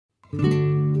I'm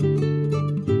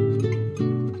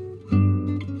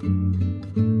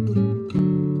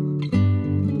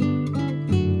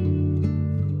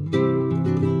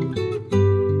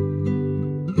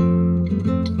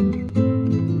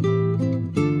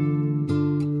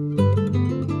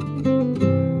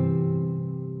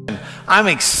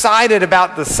excited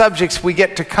about the subjects we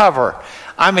get to cover.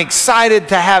 I'm excited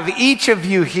to have each of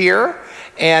you here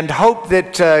and hope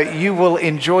that you will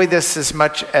enjoy this as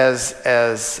much as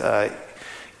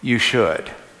you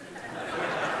should.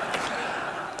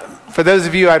 For those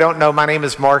of you I don't know, my name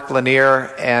is Mark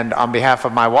Lanier, and on behalf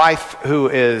of my wife, who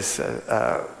is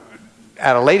at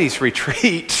a ladies'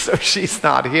 retreat, so she's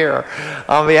not here,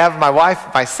 on behalf of my wife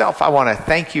and myself, I want to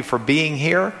thank you for being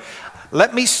here.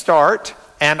 Let me start.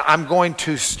 And I'm going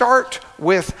to start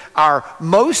with our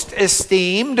most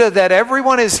esteemed that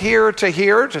everyone is here to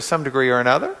hear to some degree or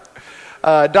another,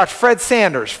 Dr. Fred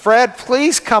Sanders. Fred,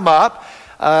 please come up.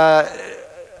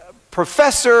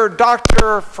 Professor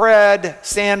Dr. Fred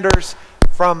Sanders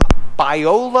from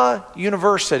Biola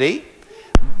University,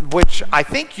 which I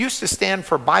think used to stand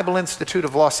for Bible Institute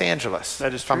of Los Angeles,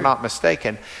 that is if true. I'm not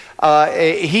mistaken.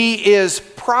 He is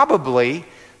probably,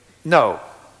 no,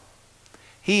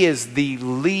 he is the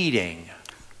leading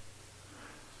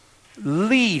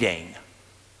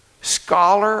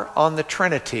scholar on the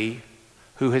Trinity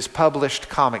who has published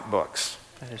comic books.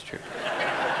 That is true.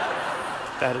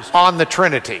 That is true. On the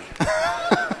Trinity.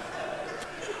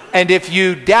 And if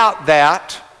you doubt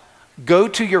that, go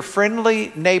to your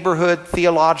friendly neighborhood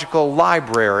theological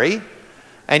library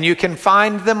and you can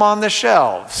find them on the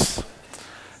shelves.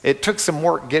 It took some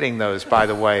work getting those, by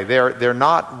the way. They're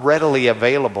not readily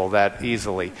available that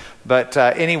easily. But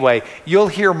anyway, you'll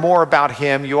hear more about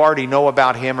him. You already know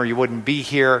about him or you wouldn't be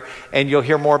here, and you'll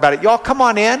hear more about it. Y'all come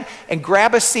on in and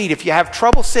grab a seat. If you have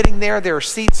trouble sitting there, there are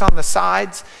seats on the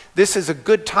sides. This is a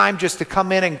good time just to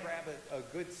come in and grab a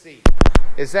good seat.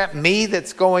 Is that me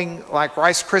that's going like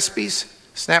Rice Krispies?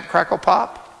 Snap, crackle,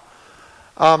 pop?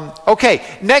 Okay,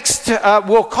 next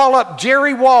we'll call up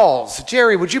Jerry Walls.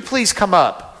 Jerry, would you please come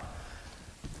up?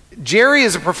 Jerry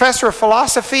is a professor of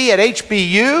philosophy at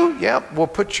HBU. Yep, we'll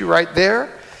put you right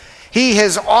there. He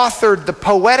has authored The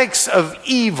Poetics of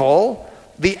Evil,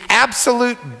 The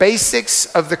Absolute Basics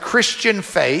of the Christian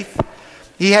Faith.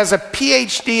 He has a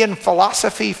PhD in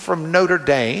philosophy from Notre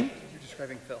Dame. You're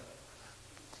describing Phil.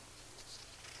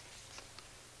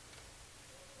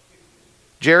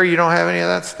 Jerry, you don't have any of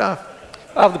that stuff?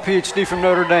 I have the PhD from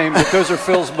Notre Dame, but those are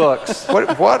Phil's books.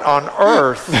 What on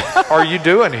earth are you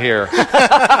doing here?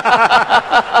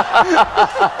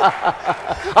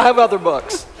 I have other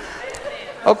books.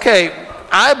 Okay,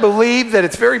 I believe that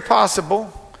it's very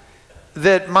possible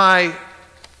that my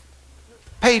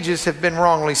pages have been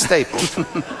wrongly stapled.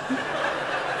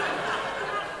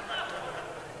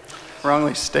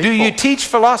 Wrongly stapled. Do you teach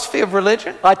philosophy of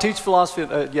religion? I teach philosophy,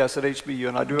 yes, at HBU,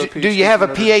 and I do a PhD. Do you have a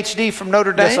PhD from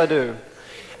Notre Dame? Yes, I do.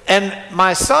 And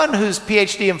my son, who's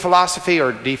PhD in philosophy,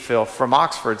 or DPhil, from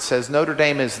Oxford, says Notre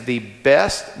Dame is the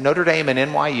best, Notre Dame and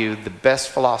NYU, the best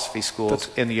philosophy schools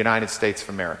in the United States of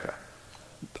America.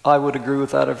 I would agree with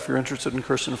that if you're interested in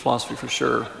Christian philosophy, for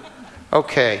sure.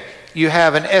 Okay. You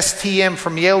have an STM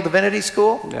from Yale Divinity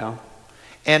School? Yeah.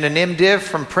 And an MDiv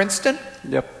from Princeton?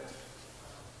 Yep.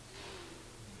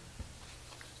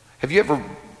 Have you ever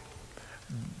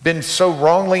been so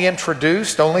wrongly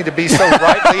introduced only to be so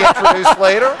rightly introduced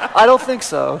later? I don't think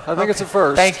so. I think it's a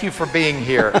first. Thank you for being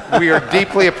here. We are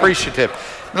deeply appreciative.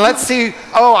 Now let's see.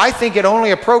 Oh, I think it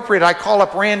only appropriate I call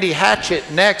up Randy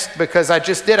Hatchett next because I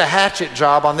just did a Hatchett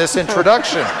job on this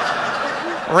introduction.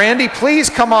 Randy, please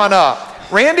come on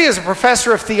up. Randy is a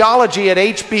professor of theology at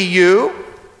HBU.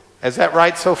 Is that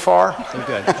right so far?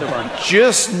 Okay, so far.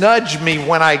 Just nudge me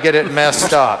when I get it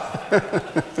messed up.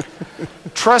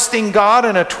 Trusting God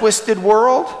in a Twisted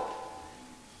World.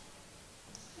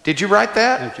 Did you write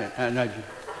that? No,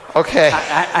 okay.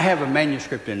 I have a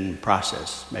manuscript in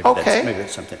process. Maybe, okay. Maybe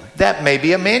that's something like that. That may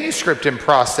be a manuscript in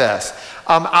process.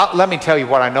 Let me tell you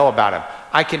what I know about him.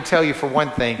 I can tell you for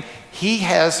one thing,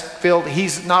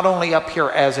 he's not only up here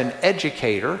as an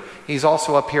educator, he's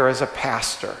also up here as a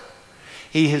pastor.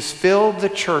 He has filled the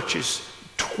churches,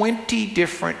 20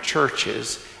 different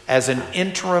churches, as an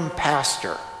interim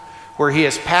pastor, where he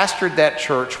has pastored that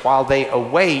church while they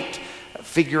await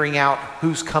figuring out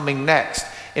who's coming next.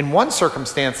 In one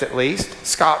circumstance, at least,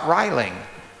 Scott Reiling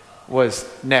was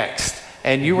next,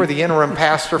 and you were the interim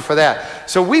pastor for that.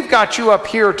 So we've got you up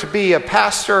here to be a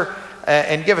pastor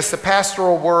and give us the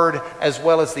pastoral word as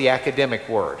well as the academic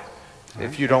word,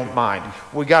 if you don't mind.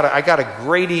 I got a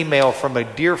great email from a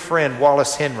dear friend,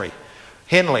 Wallace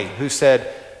Henley, who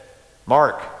said,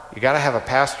 Mark, you got to have a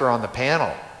pastor on the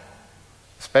panel,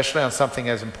 especially on something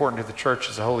as important to the church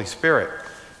as the Holy Spirit.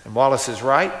 And Wallace is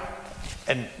right,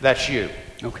 and that's you.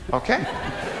 Okay?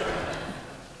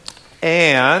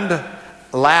 And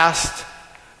last,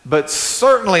 but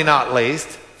certainly not least,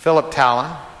 Philip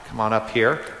Tallon, come on up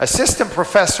here, Assistant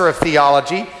Professor of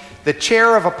Theology, the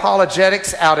Chair of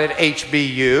Apologetics out at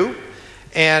HBU,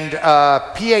 and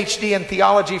PhD in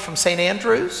Theology from St.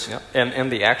 Andrews. Yep.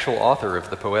 And the actual author of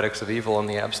The Poetics of Evil and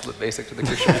the Absolute Basics of the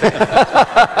Christian Faith.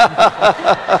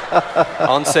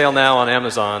 On sale now on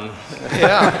Amazon.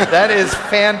 Yeah, that is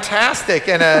fantastic.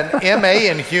 And an MA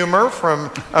in humor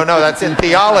from, oh no, that's in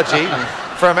theology,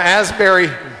 from Asbury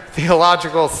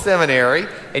Theological Seminary.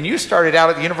 And you started out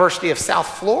at the University of South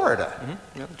Florida.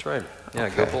 Mm-hmm. Yeah, that's right. Yeah,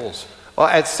 Okay. Go Bulls. Well,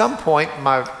 at some point,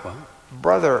 my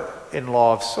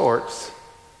brother-in-law of sorts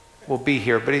will be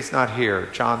here, but he's not here.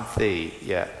 John Thee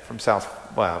yet from it's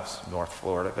North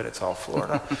Florida, but it's all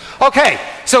Florida. Okay,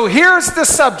 so here's the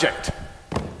subject.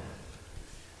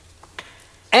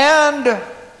 And,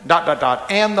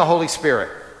 and the Holy Spirit.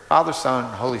 Father, Son,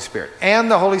 Holy Spirit. And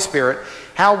the Holy Spirit.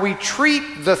 How we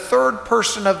treat the third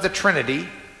person of the Trinity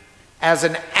as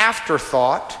an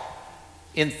afterthought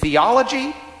in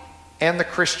theology and the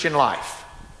Christian life.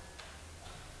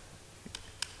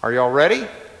 Are y'all ready?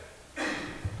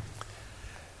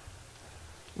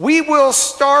 We will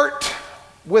start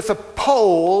with a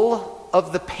poll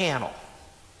of the panel.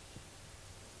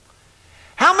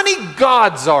 How many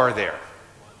gods are there?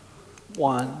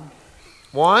 One.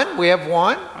 One? We have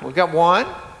one? We've got one?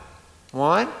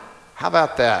 One? How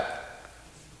about that?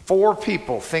 4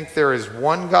 people think there is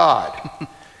one God.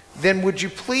 Then would you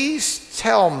please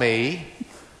tell me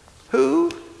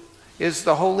who is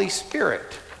the Holy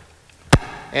Spirit?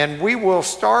 And we will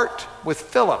start with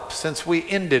Philip, since we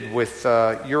ended with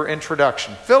your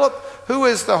introduction. Philip, who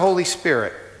is the Holy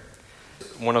Spirit?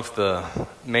 One of the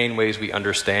main ways we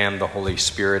understand the Holy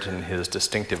Spirit and his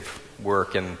distinctive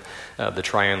work in the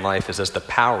triune life is as the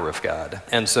power of God.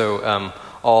 And so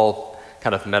all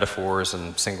kind of metaphors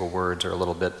and single words are a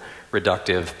little bit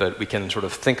reductive, but we can sort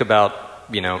of think about,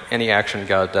 any action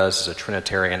God does as a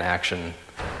Trinitarian action,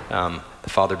 the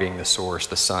Father being the source,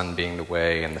 the Son being the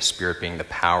way, and the Spirit being the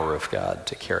power of God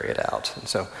to carry it out. And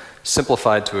so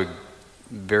simplified to a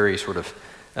very sort of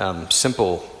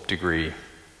simple degree,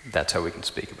 that's how we can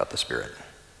speak about the Spirit.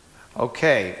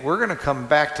 Okay, we're going to come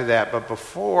back to that, but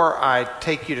before I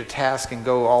take you to task and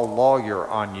go all lawyer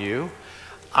on you,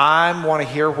 I want to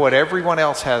hear what everyone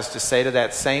else has to say to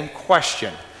that same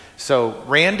question. So,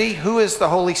 Randy, who is the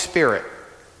Holy Spirit?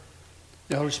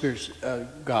 The Holy Spirit's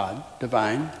God,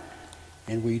 divine,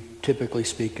 and we typically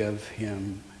speak of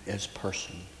him as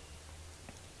person.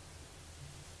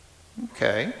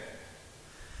 Okay.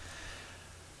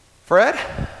 Fred?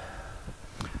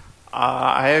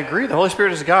 I agree. The Holy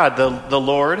Spirit is God, the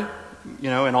Lord,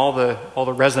 and all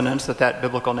the resonance that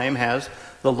biblical name has.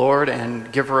 The Lord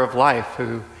and giver of life,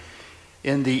 who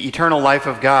in the eternal life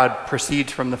of God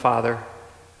proceeds from the Father,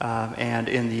 and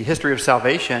in the history of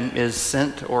salvation is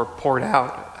sent or poured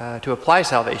out to apply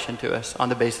salvation to us on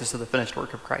the basis of the finished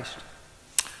work of Christ.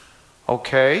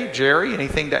 Okay, Jerry,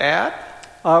 anything to add?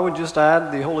 I would just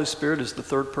add the Holy Spirit is the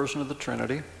third person of the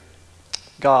Trinity.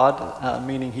 God,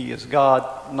 meaning he is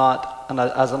God, not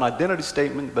as an identity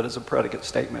statement, but as a predicate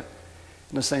statement.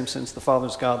 In the same sense, the Father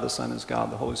is God, the Son is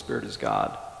God, the Holy Spirit is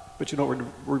God. But you don't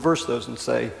reverse those and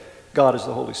say, God is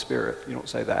the Holy Spirit. You don't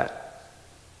say that.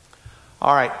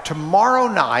 All right, tomorrow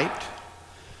night,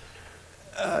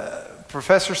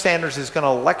 Professor Sanders is going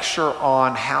to lecture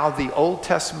on how the Old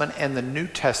Testament and the New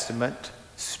Testament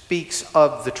speaks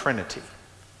of the Trinity.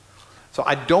 So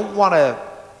I don't want to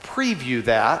preview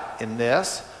that in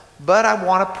this, but I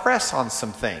want to press on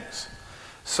some things.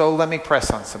 So let me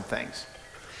press on some things.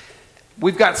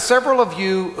 We've got several of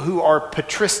you who are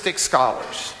patristic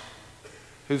scholars,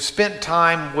 who've spent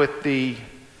time with the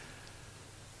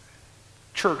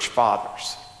church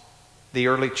fathers, the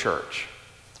early church,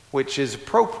 which is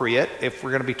appropriate if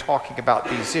we're going to be talking about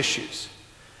these issues.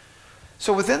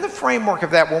 So within the framework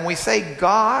of that, when we say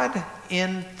God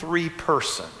in 3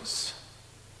 persons,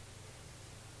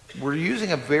 we're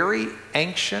using a very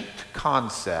ancient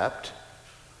concept,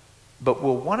 but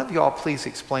will one of y'all please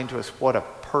explain to us what a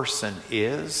person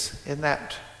is in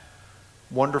that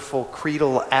wonderful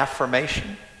creedal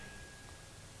affirmation?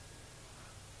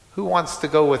 Who wants to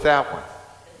go with that one?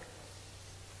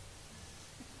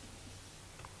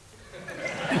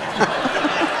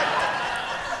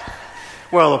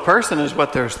 Well, a person is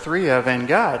what there's 3 of in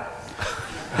God.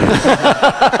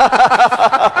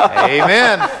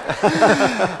 Amen.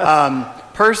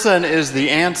 Person is the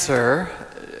answer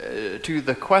to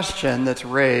the question that's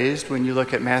raised when you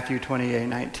look at Matthew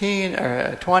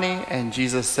 28:20, and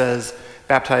Jesus says,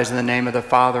 baptize in the name of the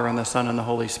Father and the Son and the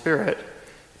Holy Spirit.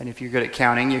 And if you're good at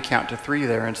counting, you count to 3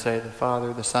 there and say the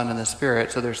Father, the Son, and the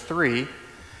Spirit. So there's 3.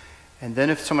 And then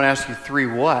if someone asks you 3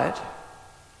 what,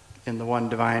 in the one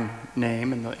divine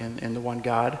name, in the one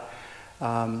God,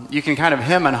 you can kind of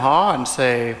hem and haw and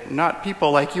say, not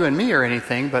people like you and me or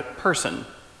anything, but person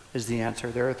is the answer.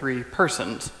 There are 3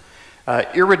 persons,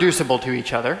 irreducible to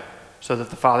each other, so that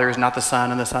the Father is not the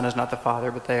Son and the Son is not the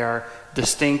Father, but they are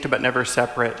distinct but never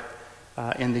separate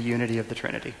in the unity of the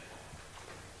Trinity.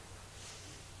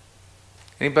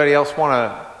 Anybody else want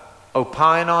to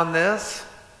opine on this?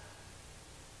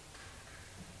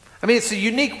 I mean, it's a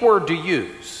unique word to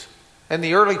use, and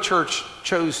the early church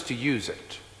chose to use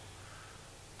it.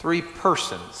 3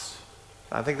 persons.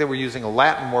 I think they were using a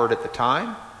Latin word at the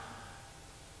time.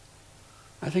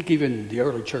 I think even the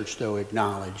early church, though,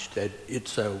 acknowledged that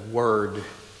it's a word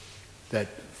that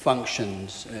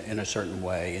functions in a certain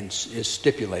way and is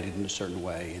stipulated in a certain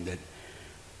way, and that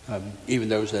even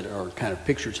those that are kind of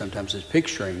pictured sometimes as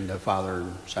picturing the Father,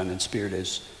 Son, and Spirit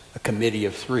as a committee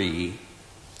of 3,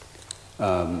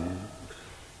 the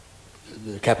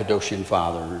Cappadocian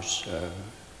Fathers,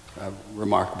 a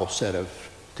remarkable set of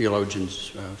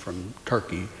theologians from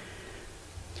Turkey.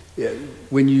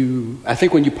 I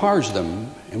think when you parse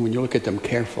them and when you look at them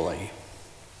carefully,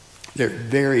 they're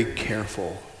very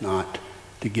careful not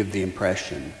to give the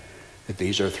impression that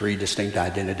these are 3 distinct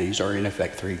identities or in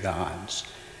effect 3 gods.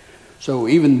 So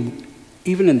even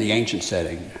in the ancient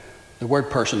setting, the word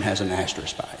person has an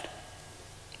asterisk by it.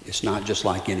 It's not just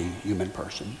like any human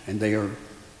person, and they are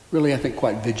really, I think,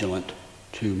 quite vigilant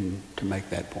to make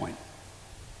that point.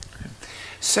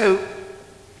 So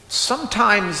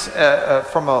sometimes,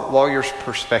 from a lawyer's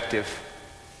perspective,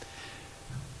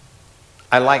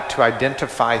 I like to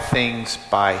identify things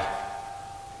by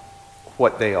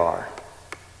what they are.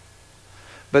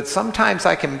 But sometimes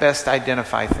I can best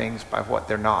identify things by what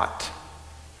they're not.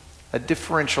 A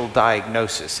differential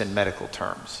diagnosis in medical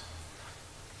terms.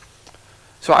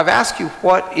 So I've asked you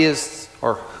what is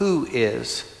or who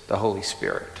is the Holy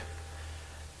Spirit.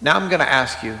 Now I'm going to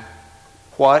ask you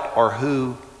what or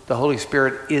who the Holy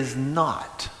Spirit is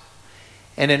not.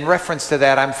 And in reference to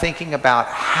that, I'm thinking about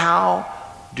how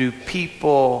do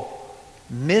people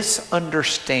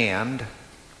misunderstand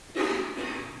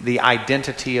the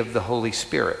identity of the Holy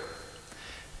Spirit.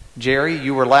 Jerry,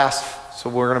 you were last, so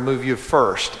we're going to move you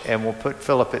first, and we'll put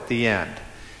Philip at the end.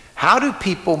 How do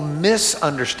people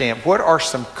misunderstand? What are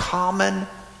some common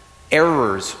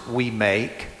errors we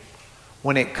make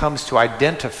when it comes to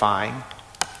identifying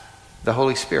the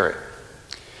Holy Spirit?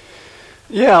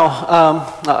 Yeah,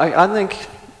 I think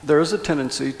there is a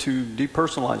tendency to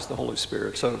depersonalize the Holy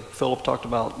Spirit. So Philip talked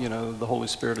about, the Holy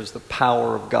Spirit is the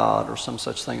power of God or some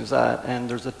such thing as that. And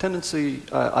there's a tendency,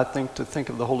 I think, to think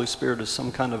of the Holy Spirit as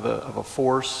some kind of a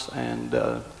force.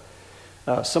 And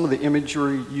some of the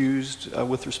imagery used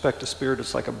with respect to spirit,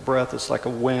 it's like a breath, it's like a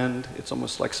wind. It's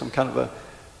almost like some kind of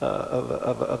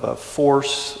a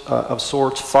force of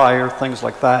sorts, fire, things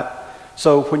like that.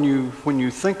 So when you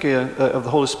think of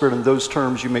the Holy Spirit in those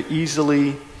terms, you may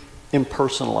easily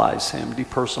impersonalize him,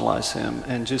 depersonalize him,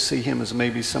 and just see him as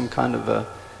maybe some kind of a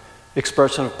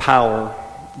expression of power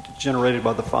generated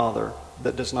by the Father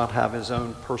that does not have his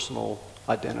own personal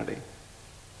identity.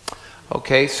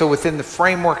 Okay, so within the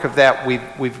framework of that,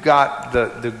 we've got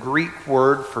the Greek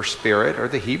word for spirit, or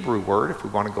the Hebrew word, if we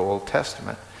want to go Old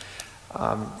Testament,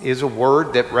 is a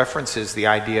word that references the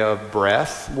idea of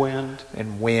breath, wind,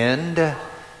 and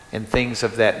things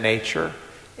of that nature,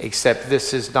 except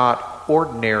this is not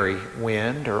ordinary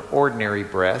wind or ordinary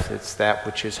breath. It's that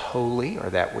which is holy, or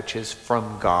that which is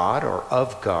from God or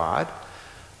of God.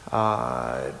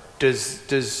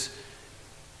 Is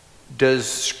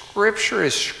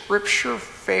Scripture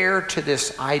fair to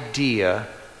this idea?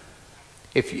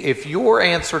 If your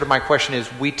answer to my question is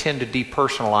we tend to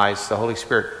depersonalize the Holy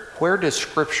Spirit, where does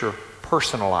Scripture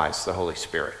personalize the Holy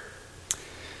Spirit?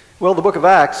 Well, the book of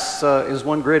Acts is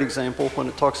one great example when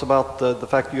it talks about the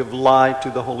fact you have lied to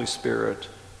the Holy Spirit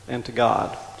and to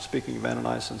God, speaking of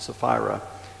Ananias and Sapphira.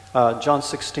 John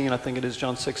 16, I think it is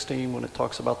John 16, when it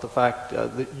talks about the fact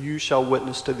that you shall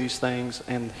witness to these things,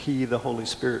 and he, the Holy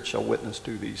Spirit, shall witness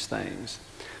to these things.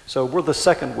 So we're the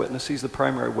second witness. He's the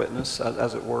primary witness,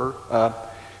 as it were.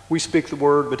 We speak the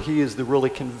word, but he is the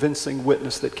really convincing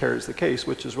witness that carries the case,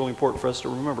 which is really important for us to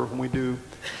remember when we do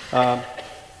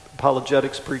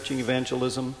apologetics, preaching,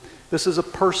 evangelism. This is a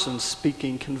person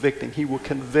speaking, convicting. He will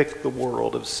convict the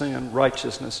world of sin,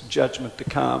 righteousness, judgment to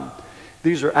come.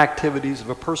 These are activities of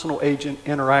a personal agent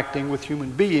interacting with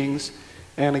human beings,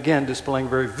 And again, displaying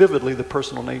very vividly the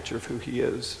personal nature of who he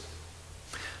is.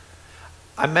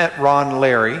 I met Ron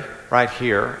Larry right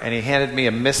here, and he handed me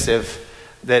a missive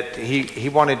that he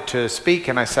wanted to speak,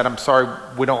 and I said, I'm sorry,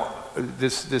 we don't,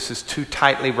 this is too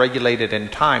tightly regulated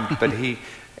and timed, but he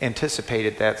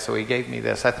anticipated that, so he gave me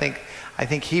this. I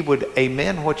think he would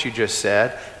amen what you just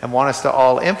said and want us to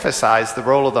all emphasize the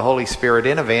role of the Holy Spirit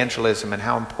in evangelism and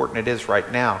how important it is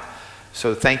right now.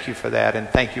 So thank you for that, and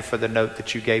thank you for the note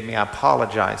that you gave me. I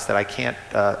apologize that I can't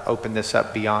open this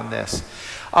up beyond this.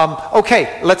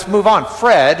 Okay, let's move on.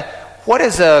 Fred, what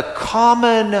is a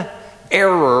common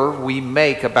error we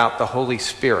make about the Holy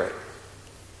Spirit?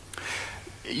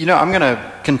 You know, I'm going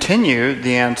to continue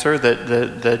the answer that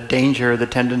the danger, the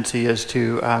tendency is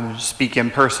to speak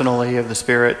impersonally of the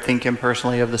Spirit, think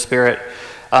impersonally of the Spirit.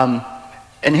 And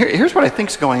here's what I think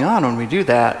is going on when we do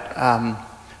that.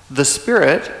 The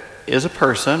Spirit is a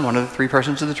person, one of the three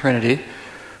persons of the Trinity,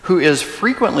 who is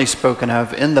frequently spoken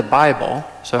of in the Bible.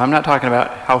 So I'm not talking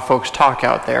about how folks talk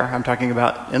out there. I'm talking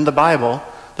about in the Bible.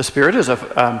 The Spirit is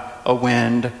a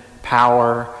wind,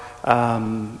 power.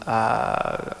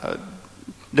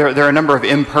 There are a number of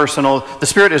impersonal. The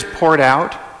Spirit is poured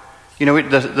out. You know,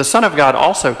 the Son of God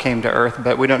also came to earth,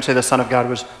 but we don't say the Son of God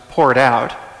was poured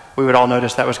out. We would all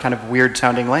notice that was kind of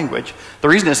weird-sounding language. The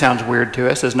reason it sounds weird to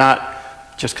us is not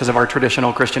just because of our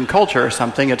traditional Christian culture or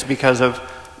something. It's because of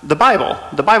the Bible.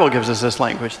 The Bible gives us this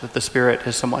language that the Spirit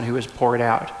is someone who is poured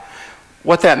out.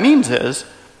 What that means is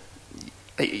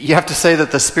you have to say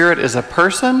that the Spirit is a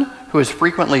person who is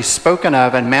frequently spoken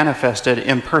of and manifested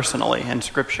impersonally in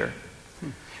Scripture.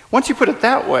 Once you put it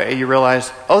that way, you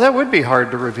realize, oh, that would be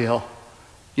hard to reveal.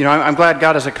 You know, I'm glad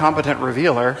God is a competent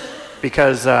revealer,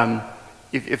 because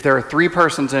if there are three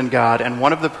persons in God and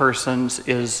one of the persons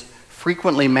is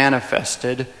frequently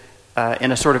manifested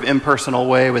in a sort of impersonal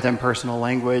way with impersonal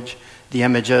language, the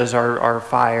images are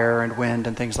fire and wind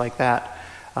and things like that,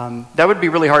 that would be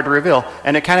really hard to reveal.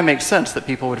 And it kind of makes sense that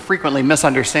people would frequently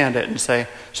misunderstand it and say,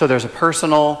 so there's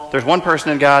one person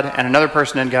in God and another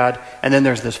person in God, and then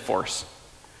there's this force.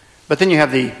 But then you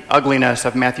have the ugliness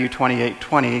of Matthew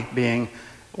 28:20 being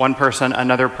one person,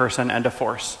 another person, and a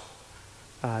force.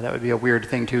 That would be a weird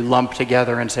thing to lump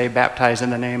together and say, baptize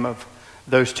in the name of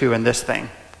those two and this thing.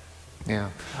 Yeah.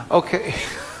 Okay.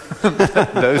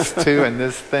 Those two and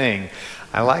this thing.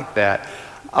 I like that.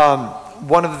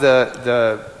 One of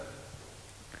the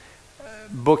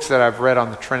books that I've read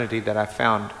on the Trinity that I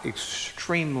found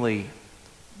extremely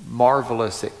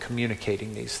marvelous at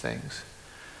communicating these things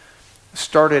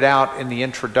started out in the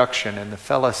introduction, and the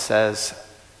fella says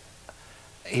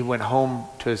he went home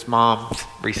to his mom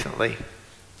recently.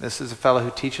 This is a fellow who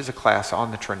teaches a class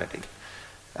on the Trinity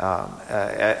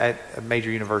at a major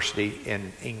university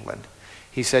in England.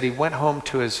 He said he went home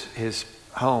to his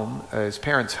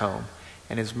parents' home,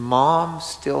 and his mom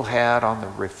still had on the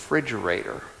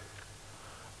refrigerator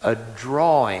a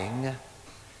drawing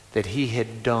that he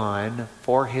had done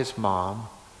for his mom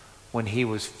when he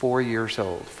was 4 years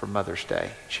old for Mother's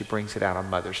Day. She brings it out on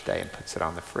Mother's Day and puts it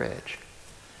on the fridge.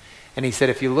 And he said,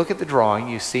 if you look at the drawing,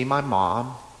 you see my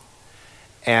mom,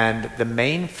 and the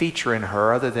main feature in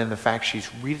her, other than the fact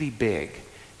she's really big,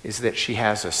 is that she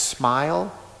has a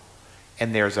smile,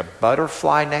 and there's a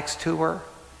butterfly next to her,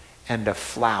 and a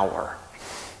flower.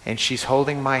 And she's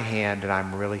holding my hand, and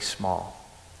I'm really small.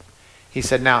 He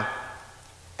said, now,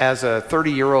 as a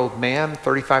 30-year-old man,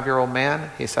 35-year-old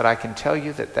man, he said, I can tell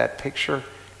you that that picture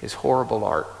is horrible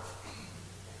art.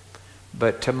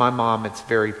 But to my mom, it's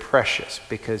very precious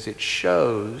because it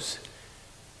shows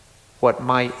what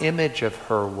my image of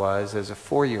her was as a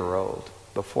 4-year-old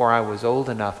before I was old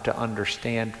enough to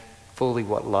understand fully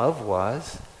what love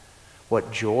was,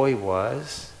 what joy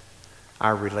was,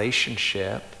 our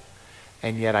relationship,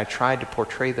 and yet I tried to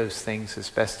portray those things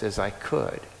as best as I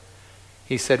could.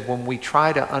 He said, when we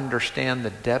try to understand the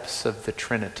depths of the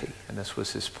Trinity, and this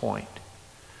was his point,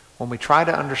 when we try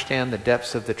to understand the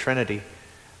depths of the Trinity,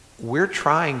 we're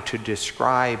trying to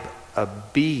describe a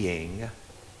being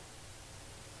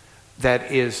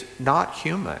that is not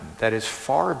human, that is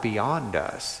far beyond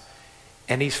us.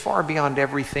 And he's far beyond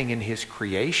everything in his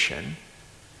creation,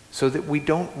 so that we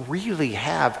don't really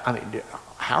have,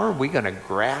 how are we going to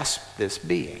grasp this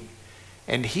being?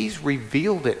 And he's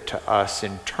revealed it to us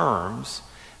in terms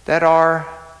that are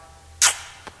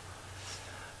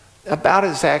about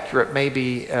as accurate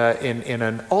maybe in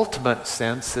an ultimate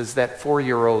sense as that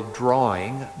 4-year-old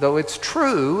drawing. Though it's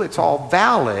true, it's all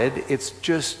valid, it's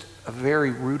just a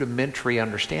very rudimentary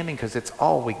understanding because it's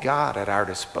all we got at our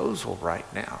disposal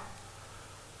right now.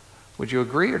 Would you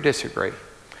agree or disagree?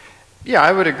 Yeah,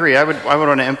 I would agree. I would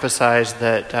want to emphasize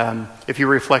that if you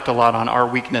reflect a lot on our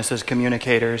weakness as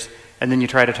communicators, and then you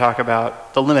try to talk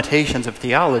about the limitations of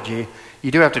theology, you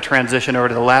do have to transition over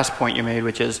to the last point you made,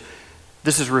 which is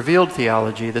this is revealed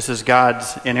theology. This is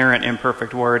God's inerrant,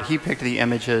 imperfect word. He picked the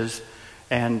images.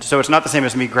 And so it's not the same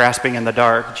as me grasping in the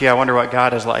dark. Gee, I wonder what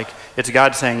God is like. It's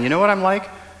God saying, you know what I'm like?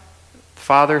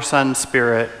 Father, Son,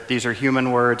 Spirit. These are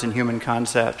human words and human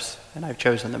concepts, and I've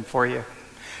chosen them for you.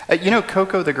 You know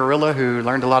Coco the gorilla who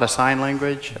learned a lot of sign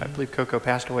language? I believe Coco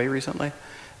passed away recently.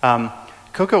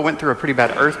 Coco went through a pretty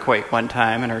bad earthquake one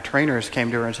time, and her trainers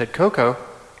came to her and said, Coco,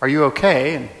 are you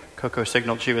okay? And Coco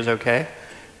signaled she was okay.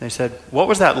 And they said, what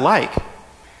was that like?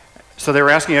 So they were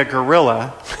asking a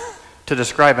gorilla to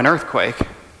describe an earthquake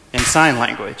in sign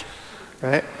language,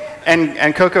 right?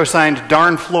 And Coco signed,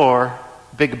 darn floor,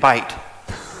 big bite.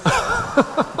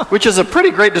 Which is a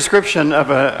pretty great description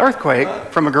of an earthquake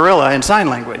from a gorilla in sign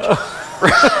language.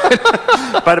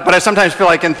 but I sometimes feel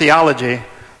like in theology,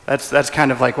 that's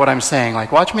kind of like what I'm saying.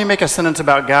 Like, watch me make a sentence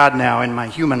about God now in my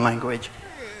human language.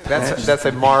 That's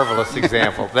a marvelous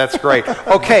example. That's great.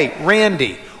 Okay,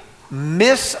 Randy,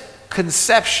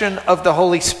 misconception of the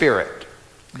Holy Spirit.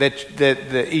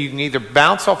 That you can either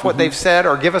bounce off what they've said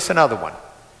or give us another one.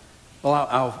 Well,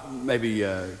 I'll maybe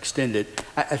extend it.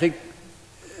 I think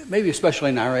maybe especially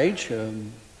in our age,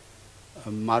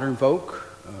 modern folk,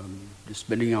 just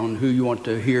depending on who you want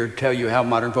to hear tell you how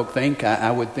modern folk think,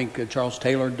 I would think Charles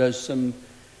Taylor does some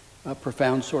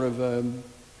profound sort of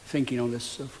thinking on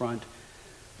this front.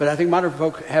 But I think modern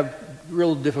folk have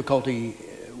real difficulty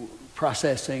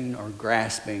processing or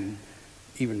grasping,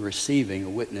 even receiving a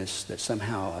witness that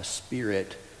somehow a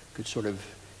spirit could sort of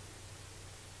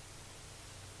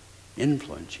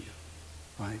influence you,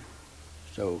 right?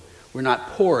 So we're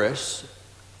not porous,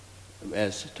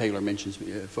 as Taylor mentions,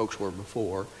 folks were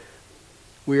before.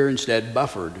 We're instead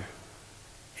buffered,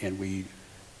 and we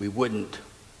wouldn't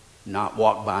not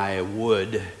walk by a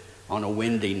wood on a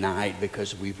windy night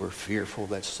because we were fearful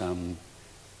that some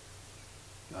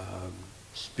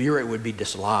spirit would be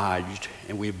dislodged,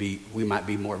 and we might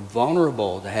be more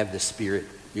vulnerable to have the spirit,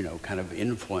 kind of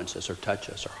influence us or touch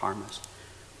us or harm us.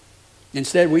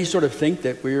 Instead, we sort of think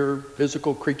that we're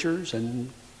physical creatures,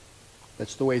 and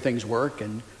that's the way things work,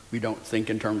 and we don't think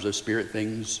in terms of spirit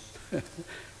things,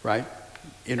 right?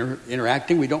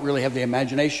 Interacting, we don't really have the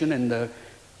imagination and the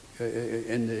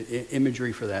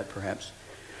imagery for that, perhaps.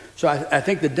 So I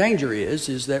think the danger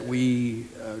is that we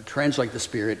translate the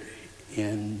spirit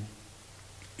in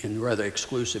rather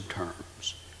exclusive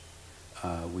terms.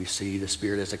 We see the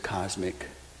spirit as a cosmic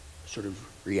sort of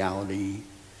reality.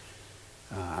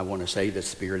 I want to say that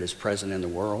spirit is present in the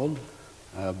world,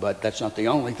 but that's not the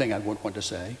only thing I would want to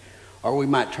say. Or we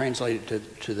might translate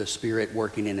it to the spirit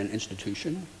working in an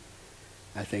institution.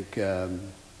 I think,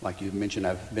 like you mentioned,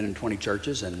 I've been in 20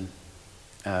 churches, and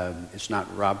it's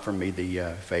not robbed from me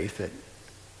the faith that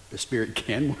the spirit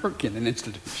can work in an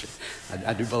institution.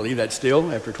 I do believe that still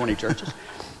after 20 churches.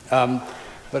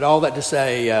 But all that to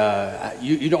say,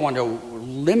 you don't want to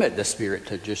limit the spirit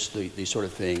to just these sort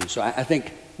of things. So I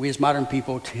think we as modern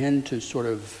people tend to sort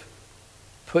of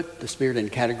put the spirit in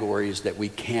categories that we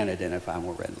can identify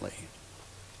more readily.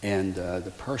 And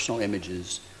the personal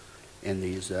images and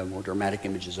these more dramatic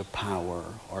images of power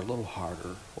are a little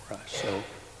harder for us. So,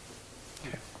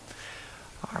 okay.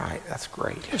 All right, that's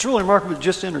great. It's really remarkable,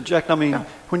 just to interject. I mean,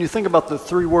 when you think about the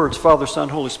three words, Father, Son,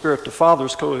 Holy Spirit, the Father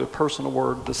is clearly a personal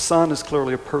word. The Son is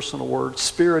clearly a personal word.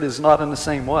 Spirit is not in the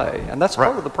same way. And that's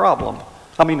part of the problem.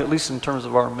 I mean, at least in terms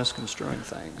of our misconstruing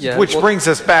things. Yeah, which brings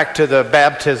us back to the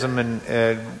baptism.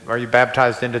 And are you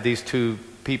baptized into these two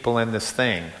people in this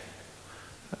thing?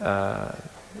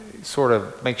 Sort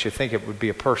of makes you think it would be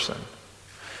a person.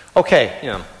 Okay.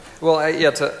 Yeah. Well,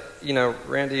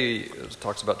 Randy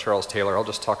talks about Charles Taylor. I'll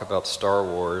just talk about Star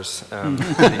Wars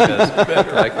because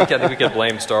we could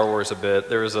blame Star Wars a bit.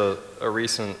 There was a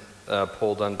recent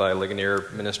poll done by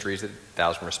Lanier Ministries,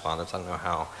 1,000 respondents. I don't know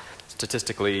how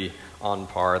statistically on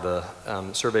par the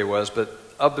survey was, but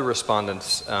of the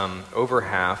respondents, over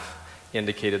half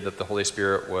indicated that the Holy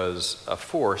Spirit was a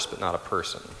force but not a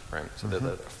person, right? So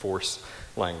the force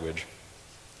language.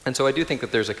 And so I do think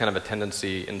that there's a kind of a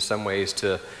tendency in some ways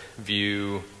to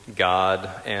view God,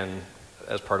 and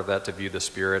as part of that to view the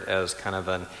Spirit as kind of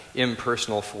an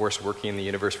impersonal force working in the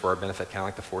universe for our benefit, kind of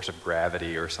like the force of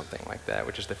gravity or something like that,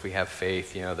 which is if we have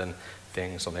faith, then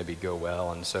things will maybe go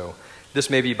well. And so this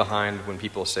may be behind when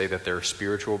people say that they're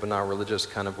spiritual but not religious,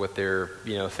 kind of what they're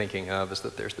thinking of is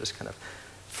that there's this kind of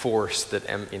force that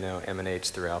emanates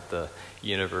throughout the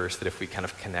universe, that if we kind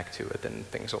of connect to it, then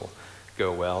things will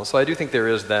go well. So I do think there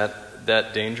is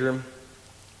that danger.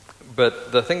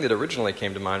 But the thing that originally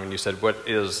came to mind when you said what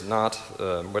is not,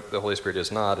 what the Holy Spirit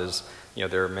is not, is,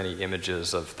 there are many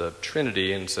images of the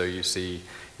Trinity, and so you see,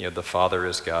 the Father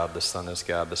is God, the Son is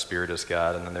God, the Spirit is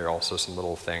God, and then there are also some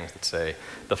little things that say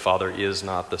the Father is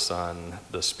not the Son,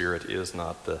 the Spirit is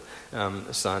not the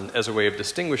Son, as a way of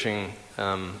distinguishing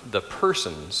the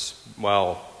persons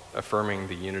while affirming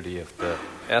the unity of the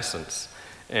essence.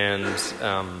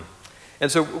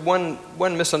 And so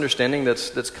one misunderstanding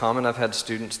that's common, I've had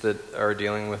students that are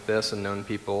dealing with this and known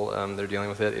people that are dealing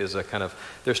with it, is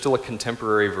there's still a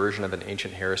contemporary version of an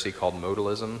ancient heresy called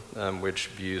modalism, which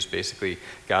views basically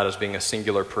God as being a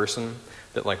singular person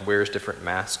that wears different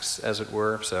masks, as it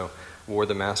were. So wore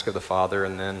the mask of the Father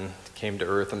and then came to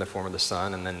earth in the form of the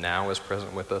Son, and then now is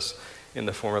present with us in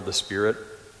the form of the Spirit.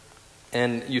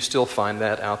 And you still find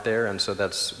that out there, and so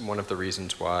that's one of the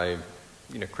reasons why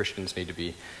Christians need to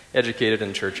be educated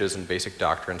in churches and basic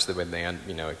doctrines, that when they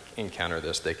encounter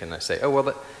this, they can say, oh,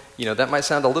 well, that might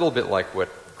sound a little bit like what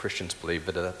Christians believe,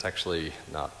 but that's actually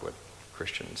not what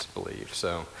Christians believe.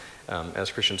 So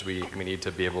as Christians, we need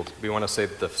to be able to, we want to say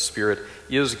that the Spirit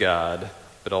is God,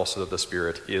 but also that the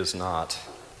Spirit is not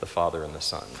the Father and the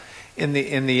Son. In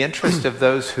the interest of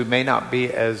those who may not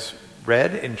be as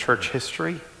read in church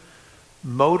history,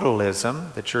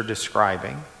 modalism that you're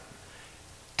describing,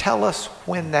 tell us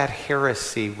when that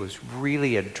heresy was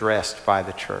really addressed by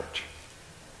the church.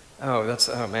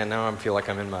 Oh man, now I feel like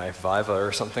I'm in my Viva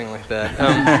or something like that.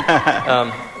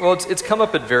 Well, it's come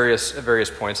up at various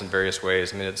points in various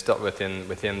ways. I mean, it's dealt with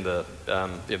within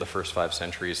the first 5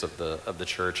 centuries of the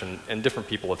church, and different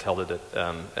people have held it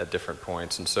at different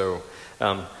points. And so,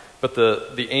 but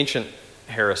the ancient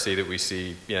heresy that we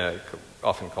see,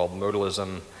 often called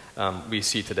modalism, we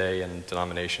see today in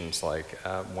denominations like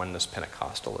oneness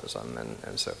Pentecostalism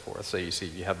and so forth. So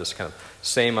you have this kind of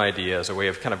same idea as a way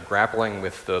of kind of grappling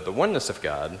with the oneness of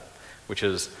God, which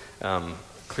is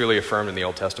clearly affirmed in the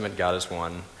Old Testament, God is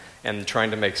one, and trying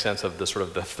to make sense of the sort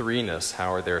of the threeness,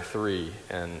 how are there three?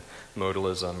 And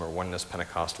modalism or oneness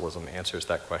Pentecostalism answers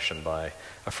that question by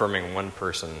affirming one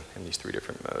person in these 3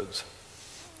 different modes.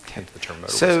 Hence the term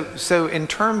modalism. So in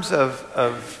terms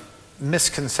of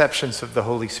misconceptions of the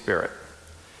Holy Spirit,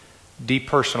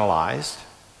 depersonalized,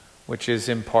 which is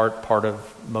in part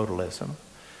of modalism.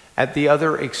 At the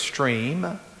other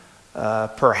extreme,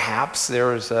 perhaps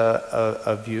there is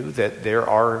a view that there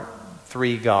are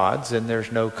 3 gods and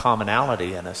there's no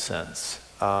commonality in a sense.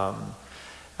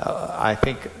 I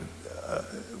think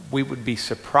we would be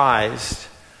surprised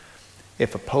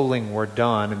if a polling were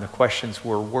done and the questions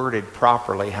were worded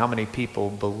properly, how many people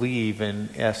believe in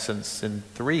essence in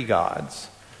 3 gods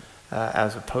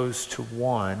as opposed to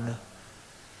 1.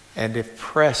 And if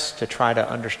pressed to try to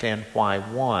understand why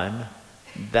 1,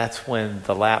 that's when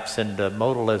the lapse into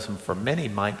modalism for many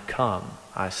might come,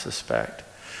 I suspect.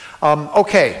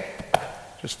 Okay,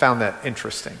 just found that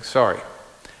interesting. Sorry.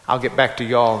 I'll get back to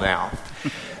y'all now.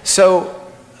 So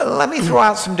let me throw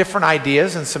out some different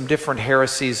ideas and some different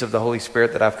heresies of the Holy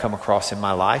Spirit that I've come across in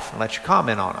my life and let you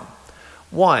comment on them.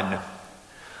 1,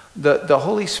 the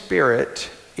Holy Spirit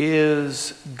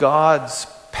is God's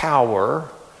power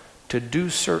to do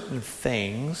certain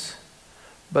things,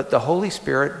 but the Holy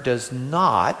Spirit does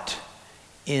not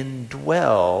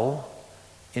indwell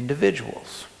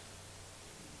individuals.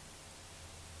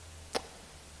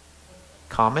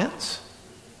 Comments?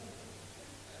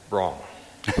 Wrong.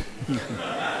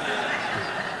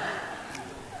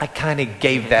 I kind of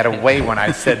gave that away when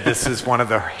I said this is one of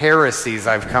the heresies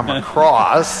I've come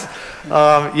across.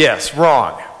 Yes,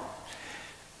 wrong.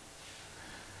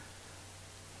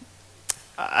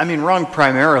 I mean, wrong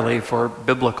primarily for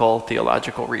biblical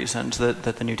theological reasons, that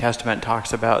the New Testament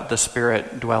talks about the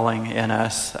Spirit dwelling in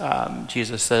us.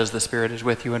 Jesus says the Spirit is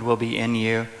with you and will be in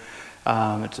you.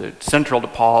 It's central to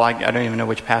Paul. I don't even know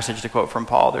which passage to quote from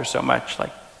Paul. There's so much,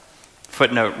 like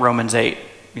footnote Romans 8,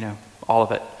 all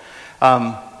of it.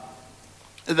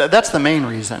 That's the main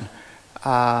reason.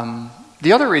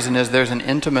 The other reason is there's an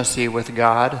intimacy with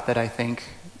God that I think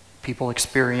people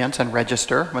experience and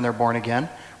register when they're born again,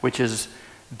 which is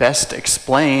best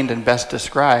explained and best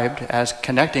described as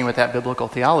connecting with that biblical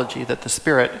theology that the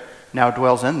Spirit now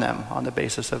dwells in them on the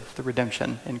basis of the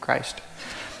redemption in Christ.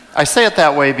 I say it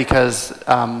that way because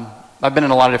I've been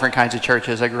in a lot of different kinds of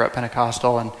churches. I grew up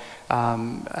Pentecostal, and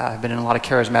I've been in a lot of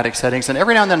charismatic settings, and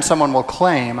every now and then someone will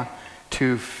claim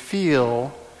to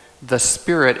feel the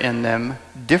Spirit in them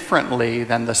differently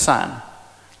than the Son.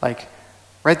 Like,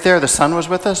 right there the Son was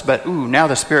with us, but now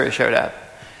the Spirit showed up.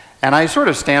 And I sort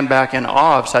of stand back in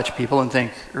awe of such people and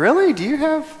think, really? Do you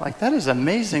have, like, that is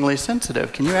amazingly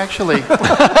sensitive. Can you actually?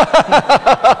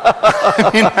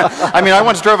 I mean, I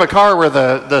once drove a car where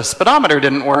the speedometer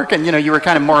didn't work, and, you were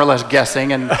kind of more or less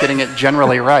guessing and getting it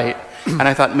generally right. And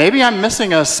I thought, maybe I'm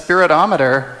missing a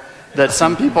spiritometer that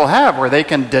some people have where they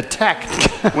can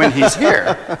detect when he's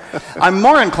here. I'm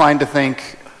more inclined to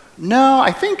think, no,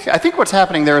 I think what's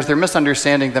happening there is they're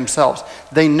misunderstanding themselves.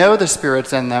 They know the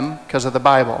Spirit's in them because of the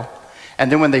Bible.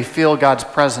 And then when they feel God's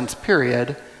presence,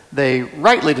 period, they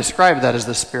rightly describe that as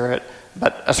the Spirit,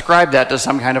 but ascribe that to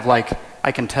some kind of like,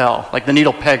 I can tell, like the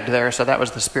needle pegged there, so that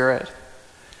was the Spirit.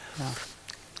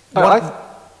 Yeah.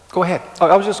 Go ahead.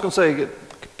 I was just going to say,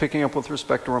 picking up with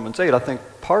respect to Romans 8, I think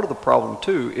part of the problem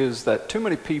too is that too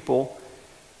many people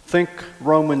think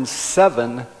Romans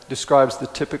 7 describes the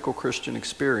typical Christian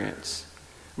experience.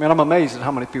 I mean, I'm amazed at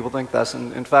how many people think that's.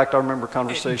 And in fact, I remember a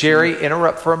conversation. Jerry,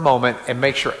 interrupt for a moment and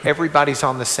make sure everybody's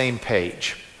on the same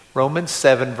page. Romans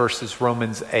 7 versus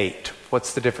Romans 8.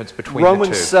 What's the difference between Romans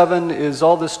the two? 7 is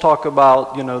all this talk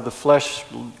about, the flesh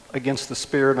against the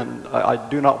spirit, and I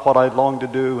do not what I long to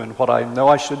do, and what I know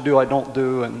I should do, I don't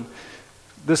do, and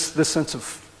this sense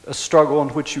of a struggle in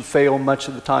which you fail much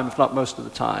of the time, if not most of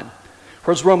the time.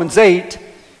 Whereas Romans 8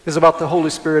 is about the Holy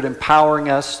Spirit empowering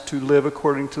us to live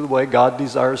according to the way God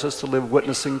desires us to live,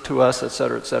 witnessing to us,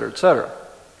 etc., etc., etc.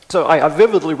 So I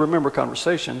vividly remember a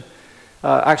conversation,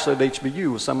 actually at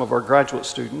HBU, with some of our graduate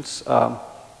students.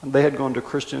 They had gone to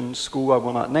Christian school, I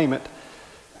will not name it,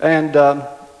 and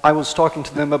I was talking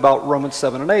to them about Romans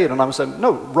 7 and 8, and I was saying,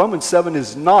 no, Romans 7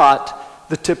 is not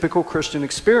the typical Christian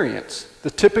experience.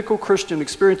 The typical Christian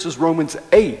experience is Romans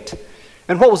 8.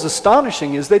 And what was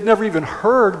astonishing is they'd never even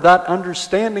heard that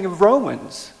understanding of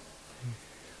Romans.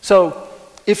 So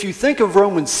if you think of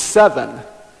Romans 7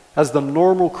 as the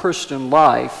normal Christian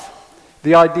life,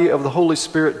 the idea of the Holy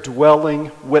Spirit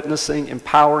dwelling, witnessing,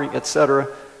 empowering, etc.,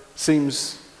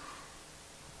 seems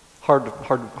hard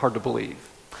to believe.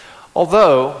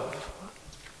 Although,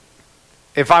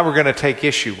 if I were going to take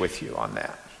issue with you on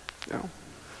that,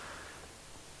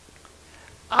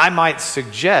 I might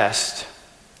suggest,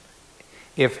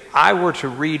 if I were to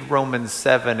read Romans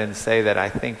 7 and say that I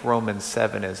think Romans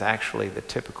 7 is actually the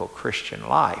typical Christian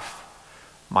life,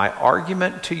 my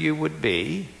argument to you would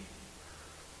be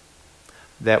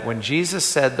that when Jesus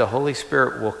said the Holy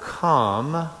Spirit will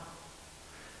come,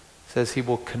 says he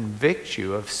will convict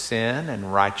you of sin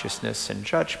and righteousness and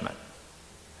judgment.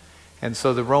 And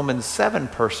so the Romans 7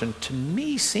 person, to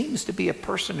me, seems to be a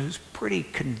person who's pretty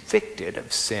convicted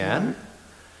of sin,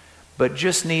 but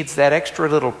just needs that extra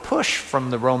little push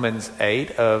from the Romans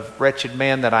 8 of, wretched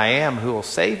man that I am, who will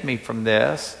save me from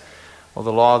this? Well,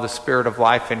 the law of the Spirit of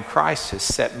life in Christ has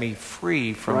set me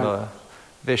free from the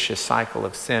vicious cycle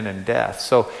of sin and death.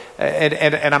 So,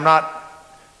 and I'm not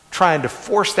trying to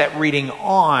force that reading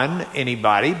on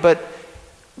anybody, but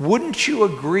wouldn't you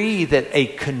agree that a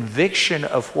conviction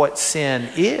of what sin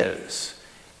is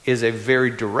a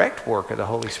very direct work of the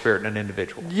Holy Spirit in an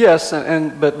individual? Yes,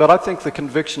 but I think the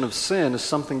conviction of sin is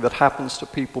something that happens to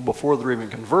people before they're even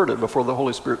converted, before the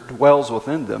Holy Spirit dwells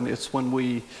within them. It's when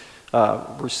we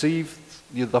receive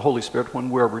the Holy Spirit, when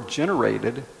we're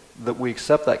regenerated, that we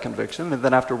accept that conviction. And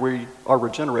then after we are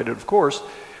regenerated, of course,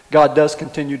 God does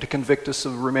continue to convict us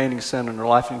of remaining sin in our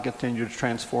life and continue to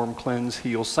transform, cleanse,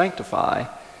 heal, sanctify.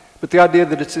 But the idea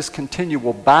that it's this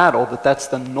continual battle, that's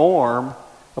the norm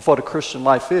of what a Christian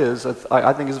life is,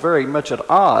 I think is very much at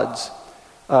odds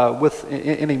with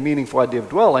any meaningful idea of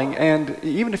dwelling. And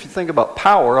even if you think about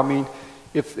power, I mean,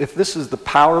 if this is the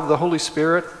power of the Holy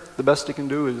Spirit, the best it can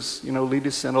do is, lead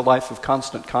us in a life of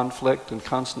constant conflict and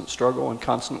constant struggle and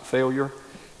constant failure.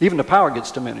 Even the power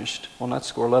gets diminished on that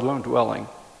score, let alone dwelling.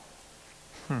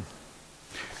 I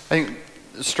think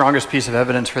the strongest piece of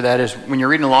evidence for that is when you're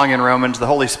reading along in Romans, the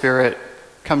Holy Spirit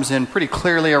comes in pretty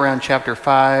clearly around chapter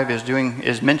 5,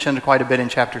 is mentioned quite a bit in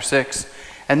chapter 6,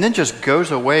 and then just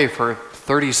goes away for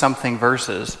 30-something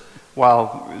verses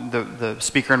while the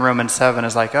speaker in Romans 7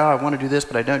 is like, oh, I want to do this,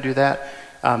 but I don't do that.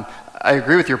 I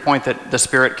agree with your point that the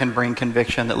Spirit can bring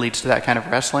conviction that leads to that kind of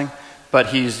wrestling, but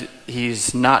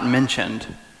he's not mentioned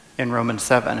in Romans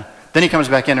 7. Then he comes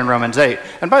back in Romans 8.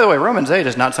 And by the way, Romans 8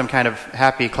 is not some kind of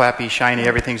happy, clappy, shiny,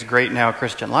 everything's great now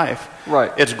Christian life.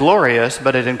 Right. It's glorious,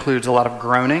 but it includes a lot of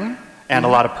groaning and a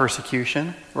lot of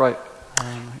persecution. Right.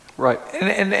 Right.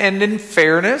 And in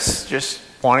fairness, just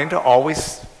wanting to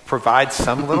always provide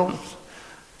some little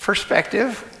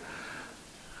perspective,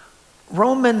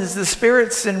 the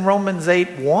Spirit's in Romans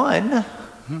 8:1,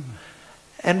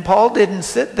 and Paul didn't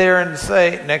sit there and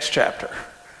say, next chapter,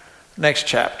 next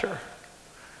chapter.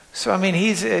 So, I mean,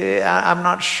 I'm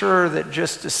not sure that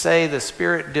just to say the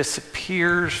Spirit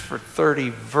disappears for 30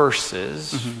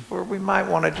 verses, or we might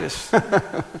want to just...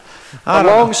 A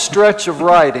long stretch of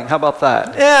writing, how about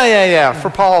that? Yeah. For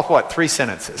Paul, what, 3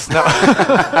 sentences? No.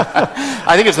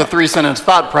 I think it's a 3-sentence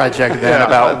thought project then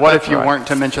about what if you weren't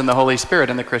to mention the Holy Spirit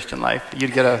in the Christian life.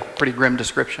 You'd get a pretty grim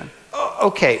description.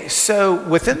 Okay, so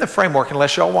within the framework,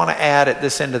 unless y'all want to add at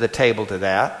this end of the table to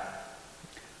that.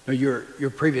 Now, your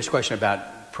previous question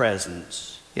about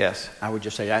presence. Yes. I would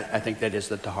just say I think that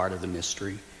is at the heart of the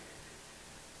mystery.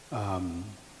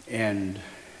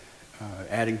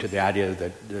 Adding to the idea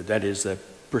that that is the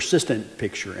persistent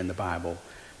picture in the Bible,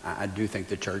 I do think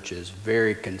the church is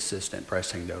very consistent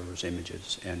pressing those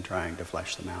images and trying to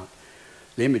flesh them out.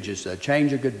 The images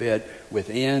change a good bit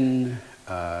within,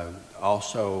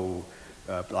 also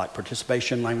like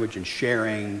participation language and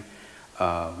sharing,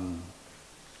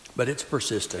 but it's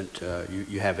persistent.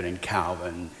 You have it in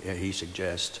Calvin. He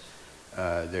suggests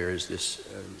there is this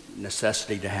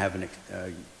necessity to have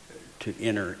to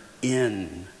enter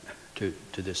in to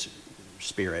this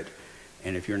Spirit,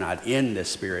 and if you're not in this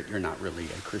Spirit, you're not really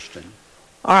a Christian.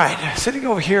 All right, sitting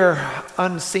over here,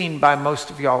 unseen by most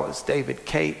of y'all, is David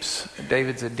Capes.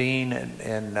 David's a dean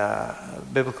in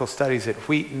biblical studies at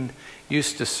Wheaton.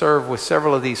 Used to serve with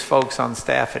several of these folks on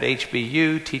staff at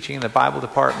HBU, teaching in the Bible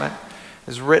department.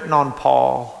 Has written on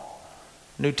Paul,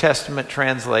 New Testament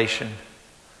translation.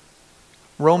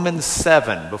 Romans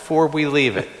 7, before we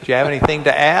leave it. Do you have anything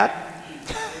to add?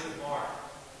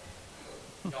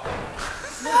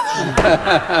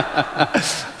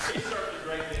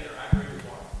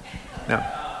 No.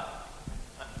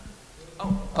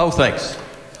 Oh, thanks.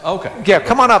 Okay. Yeah,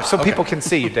 come on up so people can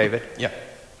see you, David. Yeah.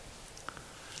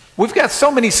 We've got so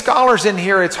many scholars in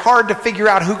here, it's hard to figure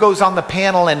out who goes on the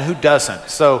panel and who doesn't.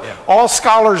 So all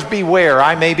scholars beware,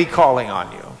 I may be calling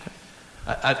on you.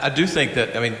 I do think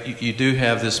that, I mean, you do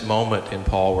have this moment in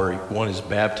Paul where one is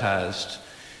baptized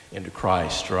into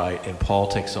Christ, right? And Paul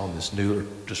takes on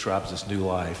describes this new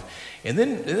life. And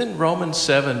then Romans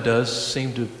 7 does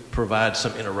seem to provide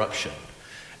some interruption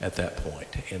at that point.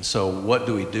 And so what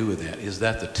do we do with that? Is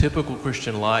that the typical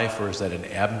Christian life, or is that an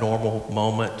abnormal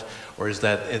moment, or is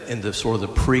that in the sort of the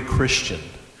pre-Christian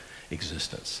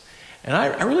existence? And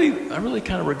I really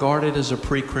kind of regard it as a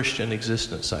pre-Christian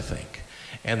existence, I think.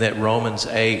 And that Romans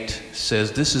 8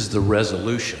 says this is the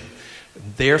resolution.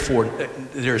 Therefore,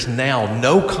 there's now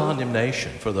no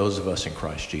condemnation for those of us in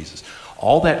Christ Jesus.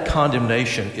 All that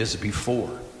condemnation is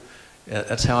before.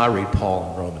 That's how I read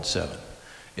Paul in Romans 7.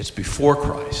 It's before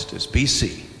Christ. It's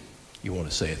BC. You want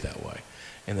to say it that way.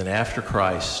 And then after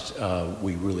Christ,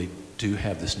 we really do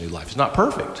have this new life. It's not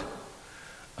perfect.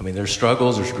 I mean, there's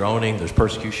struggles, there's groaning, there's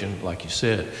persecution, like you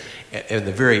said. And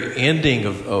the very ending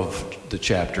of the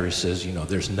chapter, it says, you know,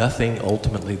 there's nothing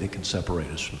ultimately that can separate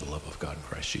us from the love of God in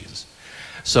Christ Jesus.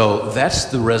 So that's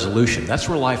the resolution. That's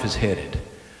where life is headed.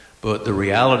 But the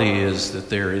reality is that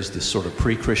there is this sort of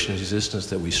pre-Christian existence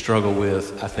that we struggle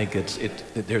with. I think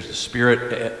there's the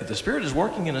Spirit. The Spirit is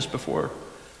working in us before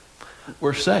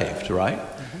we're saved, right?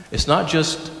 Mm-hmm. It's not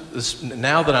just this,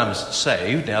 now that I'm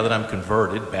saved, now that I'm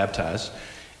converted, baptized,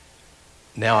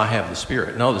 now I have the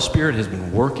Spirit. No, the Spirit has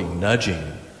been working, nudging,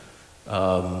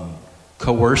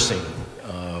 coercing,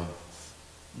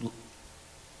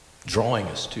 drawing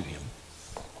us to Him.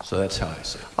 So that's how I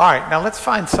see it. All right, now let's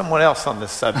find someone else on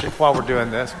this subject while we're doing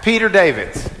this. Peter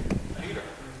Davids.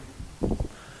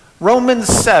 Romans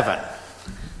 7.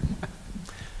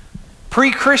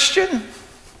 Pre-Christian?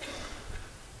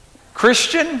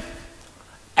 Christian?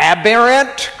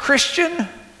 Aberrant Christian?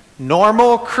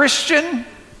 Normal Christian?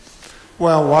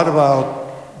 Well, what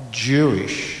about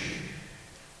Jewish?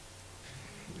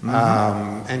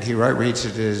 Mm-hmm. And he reads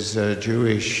it as a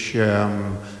Jewish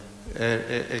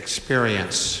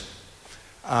experience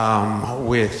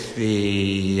with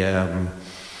the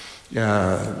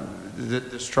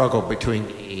struggle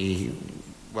between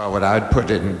what I'd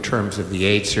put it in terms of the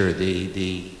Yetzer,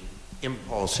 the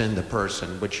impulse in the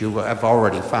person, which you have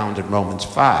already found in Romans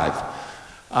 5,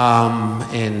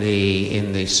 in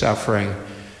the suffering,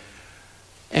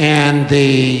 and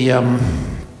the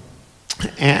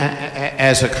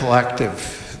as a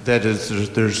collective, that is,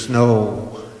 there's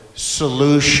no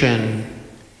solution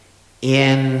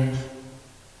in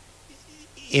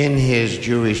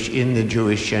the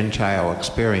Jewish Gentile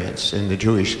experience, in the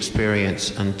Jewish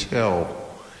experience, until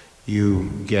you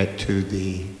get to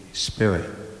the Spirit.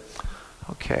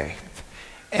 Okay.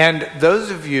 And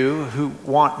those of you who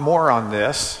want more on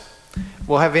this,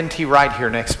 we'll have N.T. Wright here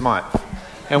next month,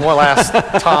 and we'll ask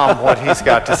Tom what he's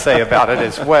got to say about it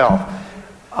as well.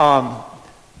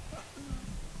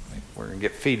 We're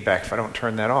get feedback if I don't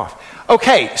turn that off.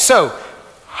 Okay, so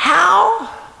how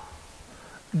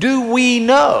do we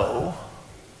know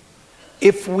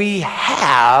if we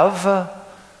have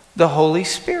the Holy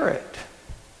Spirit?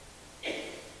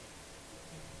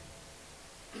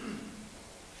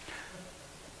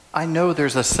 I know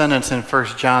there's a sentence in 1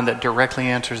 John that directly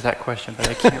answers that question, but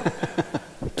I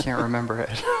can't remember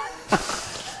it.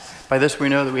 By this we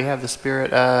know that we have the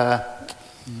Spirit.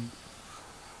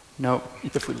 Nope.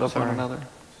 If we love one another.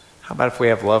 How about if we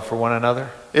have love for one another?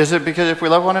 Is it because if we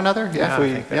love one another? Yeah,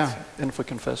 And if we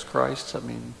confess Christ, I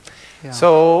mean. Yeah.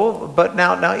 So, but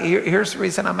now here's the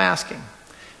reason I'm asking.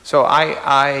 So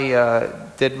I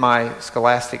did my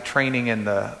scholastic training in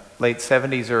the late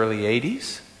 70s, early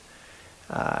 80s.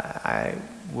 I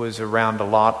was around a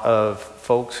lot of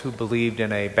folks who believed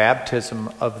in a baptism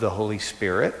of the Holy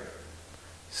Spirit,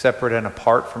 separate and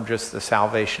apart from just the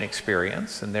salvation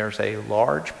experience. And there's a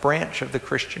large branch of the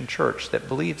Christian church that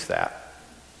believes that.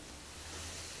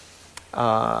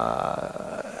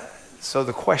 So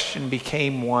the question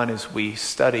became one as we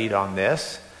studied on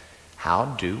this: how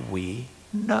do we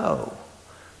know?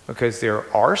 Because there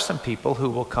are some people who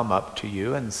will come up to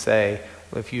you and say,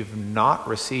 well, if you've not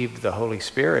received the Holy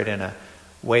Spirit in a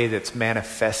way that's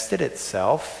manifested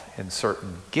itself in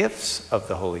certain gifts of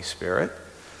the Holy Spirit,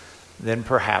 then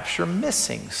perhaps you're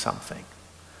missing something.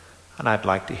 And I'd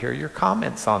like to hear your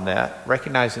comments on that,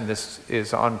 recognizing this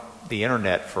is on the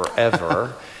internet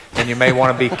forever, and you may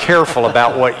want to be careful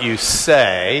about what you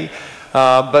say.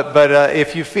 But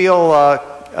if you feel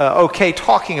okay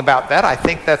talking about that, I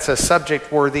think that's a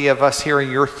subject worthy of us hearing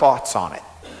your thoughts on it.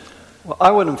 Well,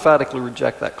 I would emphatically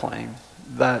reject that claim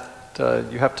that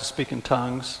you have to speak in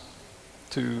tongues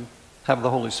to have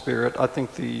the Holy Spirit. I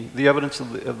think the evidence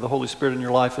of the Holy Spirit in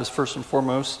your life is first and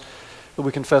foremost that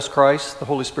we confess Christ. The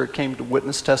Holy Spirit came to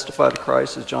witness, testify to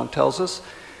Christ, as John tells us.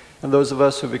 And those of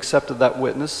us who have accepted that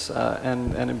witness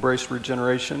and embraced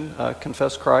regeneration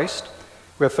confess Christ.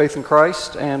 We have faith in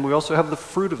Christ, and we also have the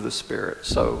fruit of the Spirit.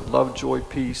 So love, joy,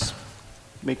 peace,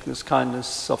 meekness, kindness,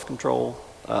 self-control.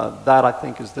 That, I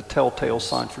think, is the telltale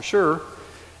sign for sure.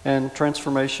 And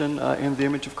transformation in the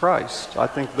image of Christ. I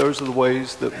think those are the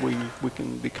ways that we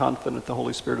can be confident the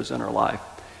Holy Spirit is in our life.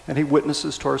 And He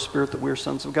witnesses to our spirit that we are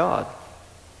sons of God.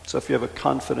 So if you have a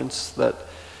confidence that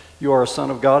you are a son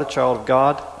of God, a child of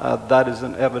God, that is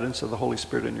an evidence of the Holy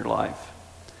Spirit in your life.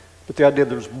 But the idea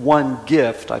there's one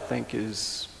gift, I think,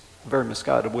 is very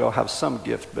misguided. We all have some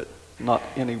gift, but not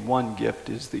any one gift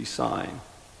is the sign.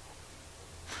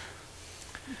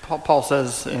 Paul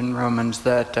says in Romans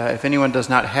that if anyone does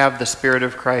not have the Spirit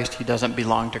of Christ, he doesn't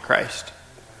belong to Christ.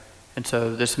 And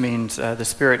so this means the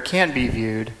Spirit can't be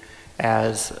viewed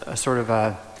as a sort of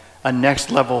a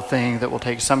next level thing that will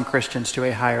take some Christians to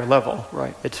a higher level.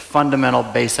 Right. It's fundamental,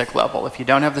 basic level. If you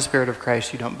don't have the Spirit of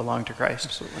Christ, you don't belong to Christ.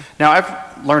 Absolutely. Now,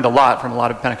 I've learned a lot from a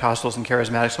lot of Pentecostals and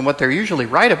Charismatics, and what they're usually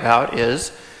right about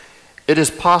is it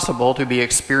is possible to be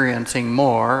experiencing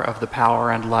more of the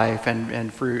power and life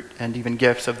and fruit and even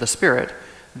gifts of the Spirit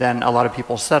than a lot of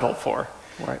people settle for.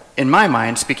 Right. In my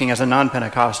mind, speaking as a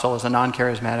non-Pentecostal, as a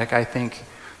non-charismatic, I think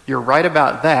you're right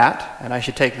about that, and I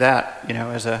should take that,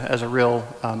 as a real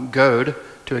goad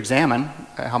to examine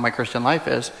how my Christian life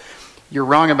is. You're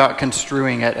wrong about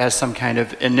construing it as some kind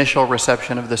of initial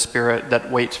reception of the Spirit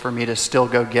that waits for me to still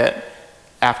go get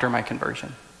after my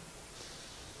conversion.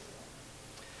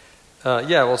 So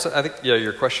I think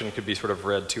your question could be sort of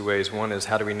read two ways. One is,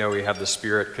 how do we know we have the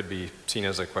Spirit? Could be seen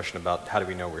as a question about how do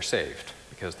we know we're saved,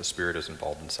 because the Spirit is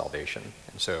involved in salvation.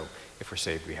 And so if we're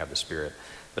saved, we have the Spirit.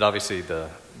 But obviously the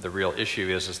real issue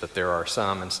is that there are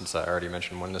some, and since I already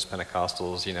mentioned oneness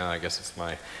Pentecostals, I guess it's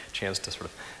my chance to sort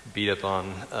of beat up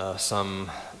on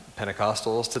some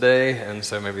Pentecostals today, and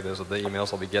so maybe those are the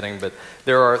emails I'll be getting. But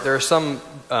there are some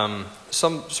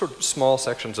sort of small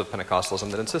sections of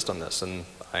Pentecostalism that insist on this, and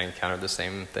I encountered the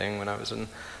same thing when I was in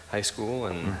high school,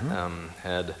 and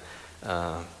had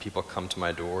people come to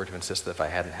my door to insist that if I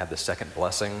hadn't had the second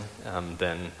blessing,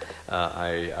 then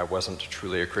I wasn't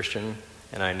truly a Christian.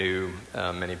 And I knew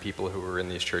many people who were in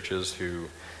these churches who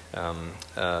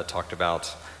talked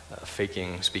about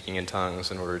faking speaking in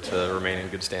tongues in order to remain in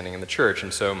good standing in the church.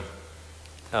 And so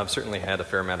I've certainly had a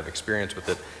fair amount of experience with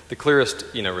it. The clearest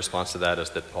response to that is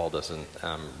that Paul doesn't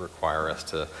require us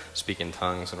to speak in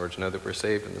tongues in order to know that we're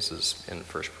saved, and this is in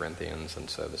 1 Corinthians, and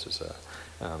so this is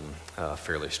a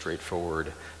fairly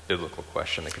straightforward biblical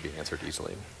question that could be answered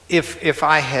easily. If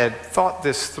I had thought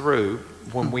this through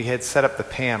when we had set up the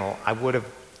panel, I would have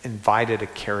invited a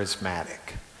charismatic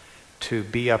to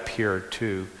be up here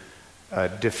to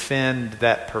defend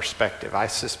that perspective. I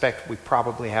suspect we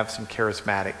probably have some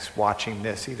charismatics watching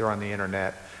this either on the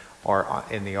internet or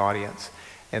in the audience.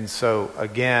 And so,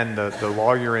 again, the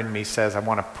lawyer in me says I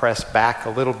want to press back a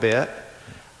little bit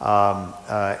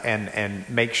and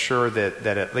make sure that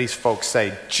at least folks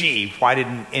say, gee, why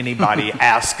didn't anybody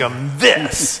ask them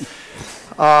this?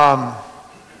 The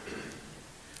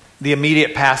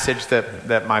immediate passage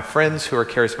that my friends who are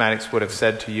charismatics would have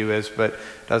said to you is, but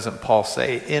doesn't Paul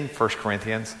say in 1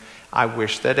 Corinthians, I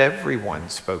wish that everyone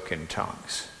spoke in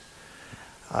tongues?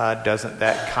 Doesn't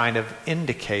that kind of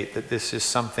indicate that this is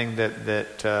something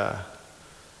that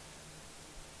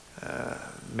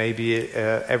maybe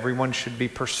everyone should be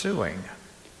pursuing?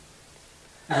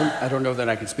 I don't know that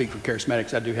I can speak for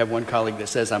charismatics. I do have one colleague that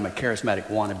says I'm a charismatic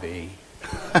wannabe.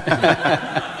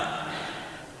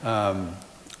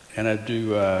 And I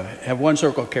do have one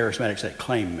circle of charismatics that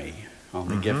claim me on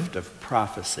the gift of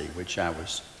prophecy, which I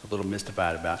was a little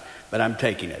mystified about, but I'm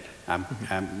taking it.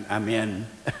 I'm in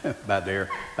by their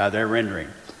rendering.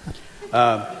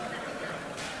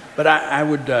 But I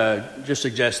would just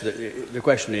suggest that the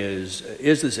question is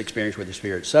this experience with the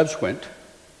Spirit subsequent,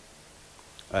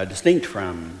 distinct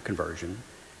from conversion,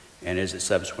 and is it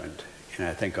subsequent? And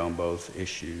I think on both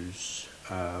issues,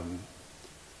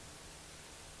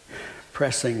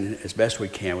 pressing as best we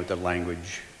can with the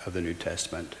language of the New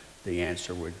Testament, the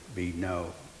answer would be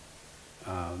no.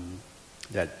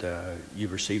 That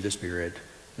you've received the Spirit,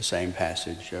 the same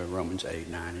passage, Romans 8,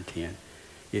 9, and 10.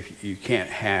 If you can't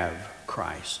have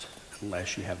Christ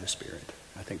unless you have the Spirit.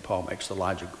 I think Paul makes the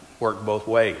logic work both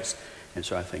ways. And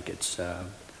so I think it's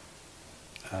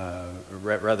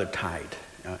rather tight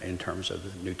in terms of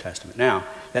the New Testament. Now,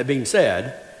 that being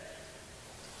said,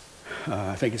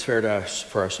 I think it's fair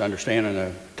for us to understand in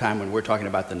a time when we're talking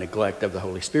about the neglect of the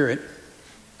Holy Spirit,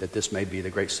 that this may be the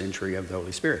great century of the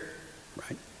Holy Spirit,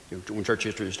 right? When church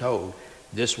history is told,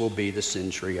 this will be the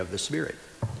century of the Spirit.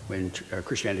 When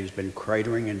Christianity has been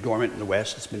cratering and dormant in the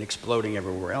West, it's been exploding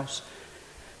everywhere else.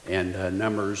 And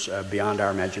numbers beyond our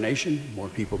imagination, more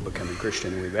people becoming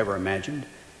Christian than we've ever imagined.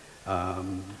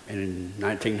 And in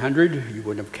 1900, you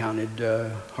wouldn't have counted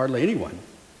hardly anyone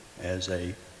as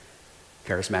a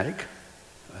charismatic.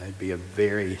 It'd be a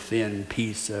very thin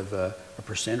piece of a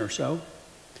percent or so.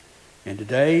 And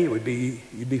today, you'd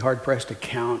be hard-pressed to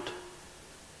count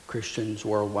Christians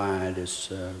worldwide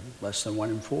as less than 1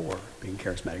 in 4 being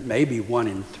charismatic. Maybe 1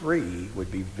 in 3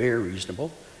 would be very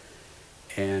reasonable.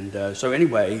 And so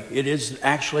anyway, it is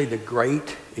actually the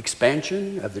great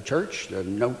expansion of the church.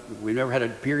 We've never had a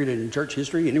period in church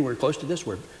history anywhere close to this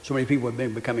where so many people have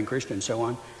been becoming Christian and so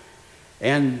on.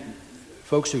 And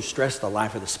folks who stress the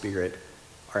life of the Spirit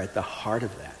are at the heart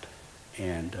of that.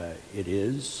 And it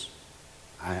is,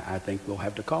 I think we'll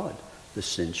have to call it, the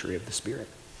century of the Spirit.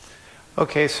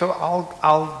 Okay, so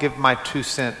I'll give my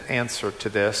 2-cent answer to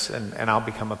this, and I'll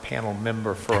become a panel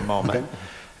member for a moment. Okay.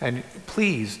 And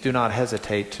please do not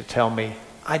hesitate to tell me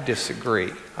I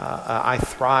disagree. I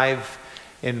thrive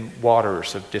in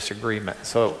waters of disagreement,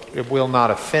 so it will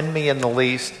not offend me in the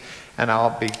least, and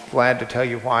I'll be glad to tell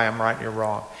you why I'm right and you're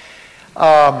wrong.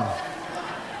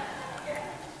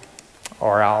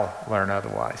 Or I'll learn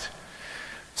otherwise.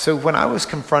 So when I was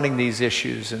confronting these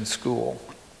issues in school,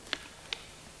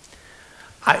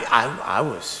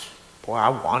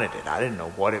 I wanted it. I didn't know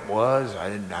what it was.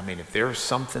 I mean, if there's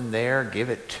something there, give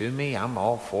it to me. I'm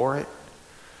all for it.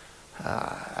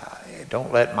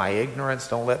 Don't let my ignorance,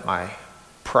 don't let my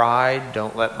pride,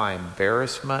 don't let my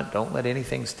embarrassment, don't let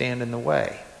anything stand in the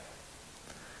way.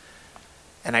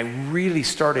 And I really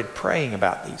started praying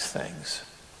about these things.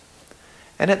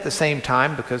 And at the same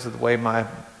time, because of the way my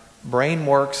brain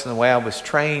works and the way I was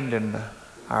trained in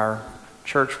our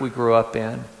church we grew up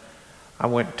in, I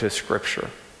went to Scripture.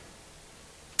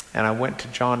 And I went to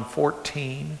John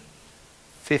 14,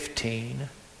 15,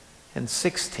 and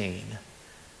 16,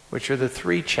 which are the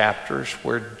 3 chapters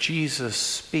where Jesus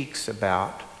speaks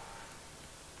about,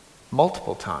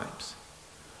 multiple times,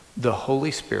 the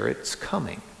Holy Spirit's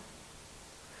coming.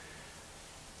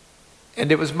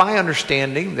 And it was my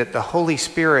understanding that the Holy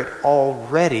Spirit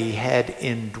already had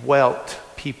indwelt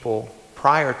people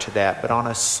prior to that, but on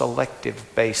a selective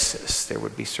basis. There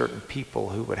would be certain people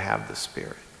who would have the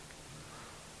Spirit.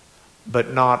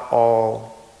 But not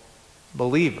all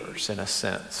believers, in a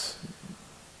sense.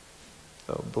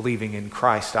 So believing in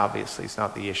Christ, obviously, is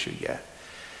not the issue yet.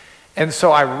 And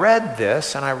so I read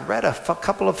this, and I read a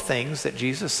couple of things that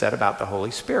Jesus said about the Holy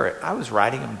Spirit. I was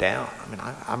writing them down. I mean,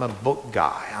 I'm a book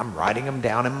guy. I'm writing them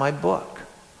down in my book.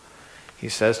 He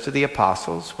says to the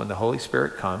apostles, when the Holy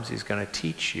Spirit comes, he's going to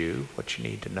teach you what you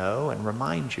need to know and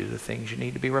remind you the things you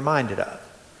need to be reminded of,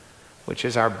 which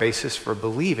is our basis for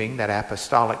believing that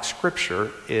apostolic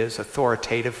scripture is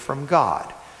authoritative from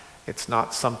God. It's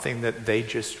not something that they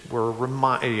just were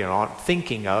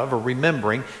thinking of or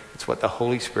remembering. It's what the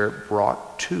Holy Spirit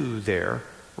brought to their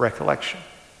recollection.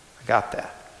 I got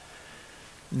that.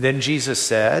 Then Jesus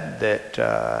said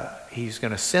that he's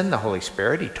going to send the Holy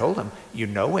Spirit. He told them, you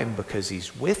know him because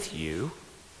he's with you.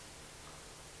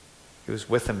 He was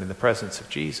with them in the presence of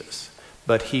Jesus.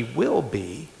 But he will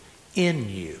be in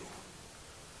you.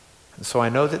 And so I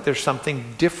know that there's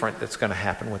something different that's going to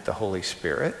happen with the Holy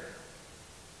Spirit,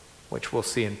 which we'll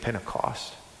see in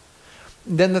Pentecost.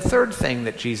 Then the third thing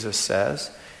that Jesus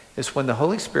says is when the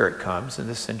Holy Spirit comes, and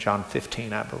this is in John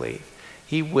 15, I believe,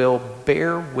 he will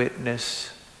bear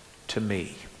witness to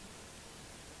me.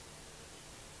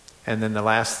 And then the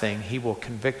last thing, he will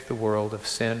convict the world of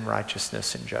sin,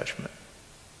 righteousness, and judgment.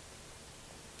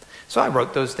 So I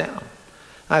wrote those down.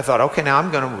 I thought, okay, now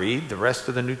I'm going to read the rest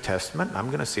of the New Testament, and I'm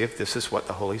going to see if this is what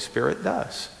the Holy Spirit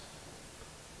does.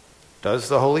 Does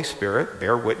the Holy Spirit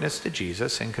bear witness to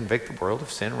Jesus and convict the world of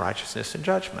sin, righteousness, and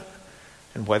judgment?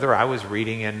 And whether I was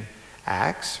reading in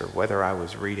Acts or whether I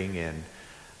was reading in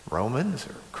Romans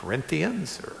or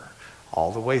Corinthians or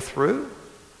all the way through,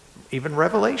 even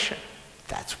Revelation,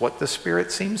 that's what the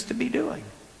Spirit seems to be doing.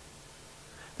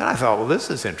 Then I thought, well, this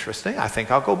is interesting. I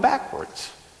think I'll go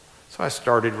backwards. So I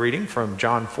started reading from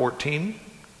John 14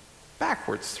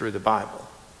 backwards through the Bible.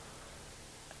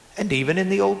 And even in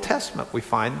the Old Testament, we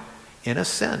find, in a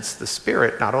sense, the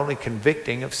Spirit not only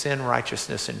convicting of sin,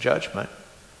 righteousness, and judgment,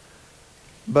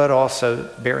 but also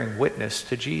bearing witness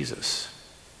to Jesus.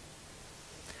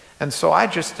 And so I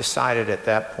just decided at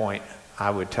that point I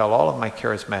would tell all of my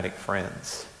charismatic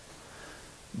friends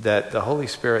that the Holy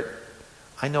Spirit,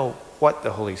 I know what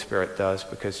the Holy Spirit does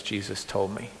because Jesus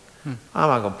told me. I'm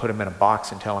not going to put him in a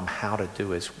box and tell him how to do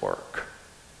his work.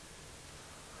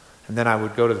 And then I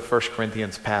would go to the 1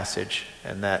 Corinthians passage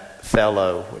and that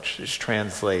fellow, which is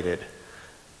translated,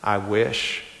 I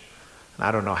wish. And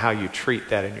I don't know how you treat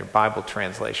that in your Bible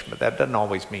translation, but that doesn't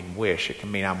always mean wish. It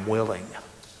can mean I'm willing.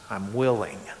 I'm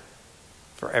willing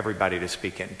for everybody to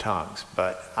speak in tongues,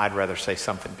 but I'd rather say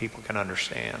something people can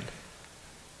understand.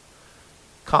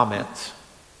 Comments?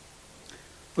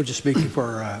 Well, just speaking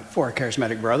for a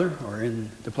charismatic brother, or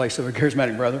in the place of a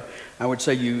charismatic brother, I would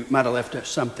say you might have left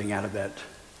something out of that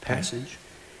passage.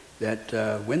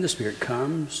 That when the Spirit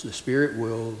comes, the Spirit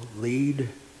will lead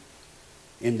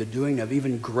in the doing of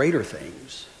even greater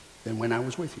things than when I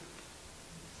was with you.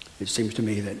 It seems to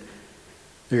me that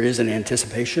there is an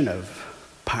anticipation of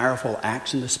powerful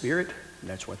acts in the Spirit.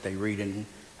 That's what they read in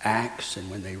Acts,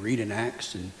 and when they read in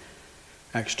Acts, and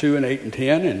Acts 2 and 8 and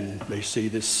 10, and they see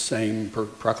this same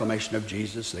proclamation of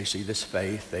Jesus. They see this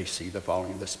faith. They see the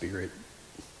falling of the Spirit.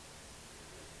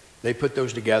 They put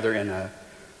those together in a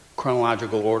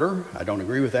chronological order. I don't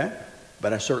agree with that,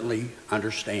 but I certainly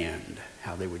understand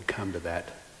how they would come to that,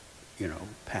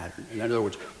 pattern. In other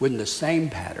words, wouldn't the same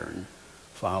pattern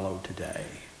follow today?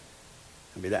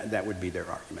 I mean, that would be their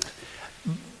argument.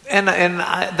 And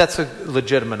that's a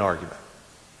legitimate argument.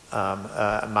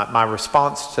 My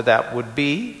response to that would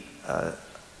be,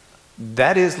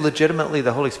 that is legitimately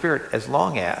the Holy Spirit as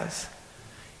long as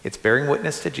it's bearing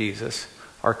witness to Jesus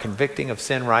or convicting of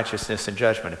sin, righteousness, and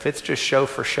judgment. If it's just show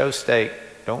for show's sake,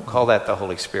 don't call that the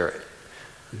Holy Spirit.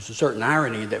 There's a certain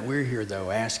irony that we're here,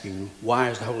 though, asking, why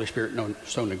is the Holy Spirit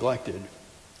so neglected?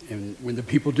 And when the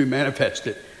people do manifest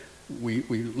it, we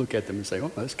look at them and say,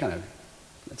 oh, that's kind of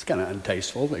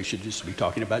untasteful. They should just be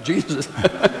talking about Jesus.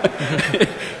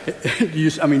 Do you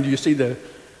see the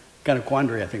kind of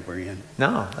quandary I think we're in?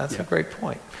 No, that's a great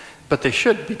point. But they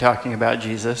should be talking about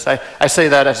Jesus. I say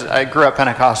that as I grew up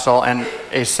Pentecostal, and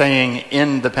a saying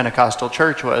in the Pentecostal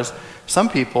church was, some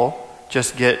people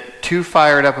just get too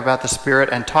fired up about the Spirit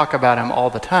and talk about him all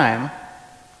the time.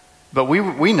 But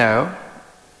we know,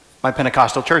 my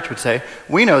Pentecostal church would say,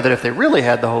 we know that if they really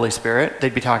had the Holy Spirit,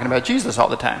 they'd be talking about Jesus all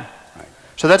the time. Right.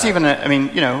 So that's even,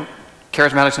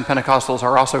 charismatics and Pentecostals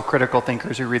are also critical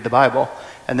thinkers who read the Bible,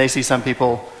 and they see some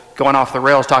people going off the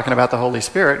rails talking about the Holy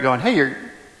Spirit, going, hey, you're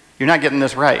not getting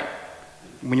this right.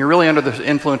 When you're really under the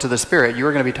influence of the Spirit, you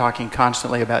are going to be talking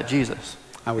constantly about Jesus.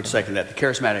 I would second that. The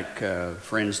charismatic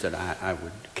friends that I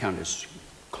would count as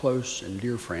close and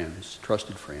dear friends,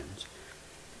 trusted friends,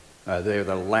 they're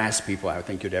the last people I would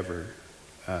think you'd ever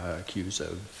accuse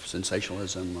of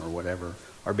sensationalism or whatever,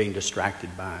 or being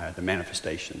distracted by the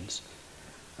manifestations.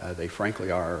 They frankly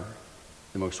are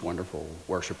the most wonderful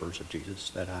worshipers of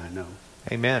Jesus that I know.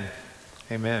 Amen.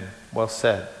 Amen. Well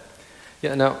said.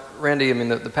 Yeah, now, Randy,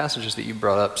 the passages that you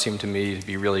brought up seem to me to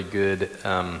be really good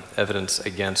evidence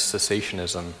against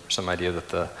cessationism, some idea that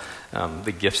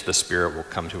the gifts of the Spirit will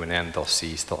come to an end, they'll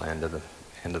cease, they'll end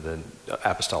end of the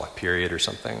apostolic period or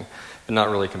something, but not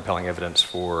really compelling evidence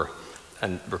for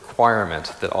a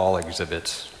requirement that all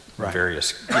exhibit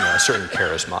various, a certain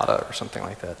charismata or something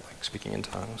like that, like speaking in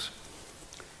tongues.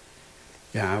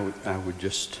 Yeah, I would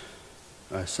just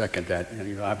second that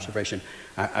observation.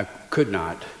 I could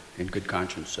not, in good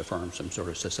conscience, affirm some sort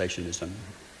of cessationism.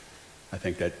 I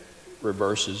think that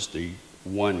reverses the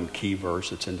one key verse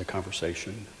that's in the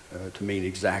conversation to mean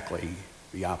exactly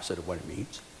the opposite of what it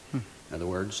means. In other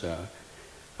words,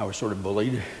 I was sort of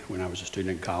bullied when I was a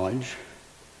student in college.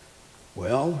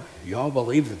 Well, you all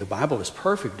believe that the Bible is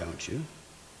perfect, don't you?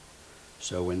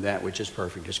 So when that which is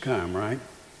perfect has come, right?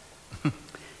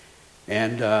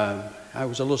 And I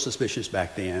was a little suspicious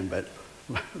back then, but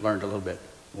learned a little bit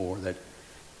more.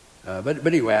 But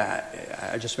anyway,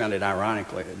 I just found it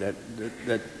ironically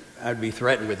that I'd be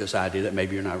threatened with this idea that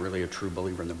maybe you're not really a true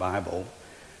believer in the Bible,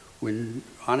 when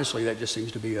honestly that just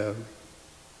seems to be a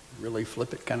really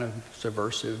flippant, kind of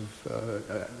subversive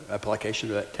application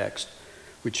of that text,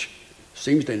 which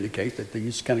seems to indicate that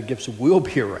these kind of gifts will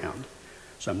be around.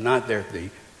 So I'm not there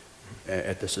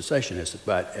at the cessationist,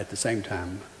 but at the same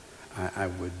time, I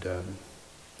would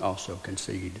also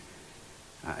concede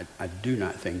I do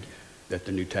not think that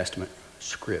the New Testament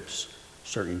scripts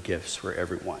certain gifts for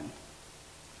everyone.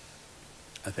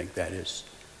 I think that is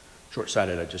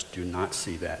short-sighted. I just do not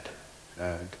see that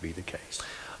to be the case.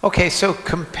 Okay, so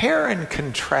compare and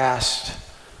contrast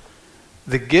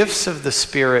the gifts of the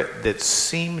Spirit that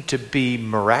seem to be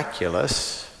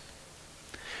miraculous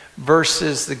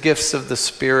versus the gifts of the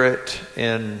Spirit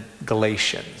in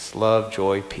Galatians: love,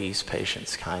 joy, peace,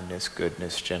 patience, kindness,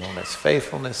 goodness, gentleness,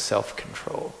 faithfulness,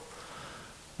 self-control,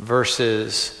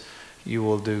 versus you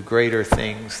will do greater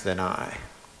things than I.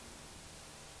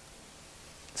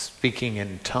 Speaking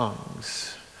in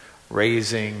tongues,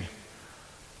 raising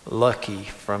lucky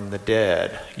from the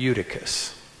dead,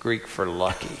 Eutychus, Greek for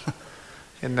lucky.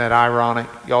 Isn't that ironic?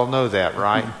 Y'all know that,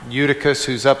 right? Eutychus,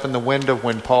 who's up in the window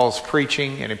when Paul's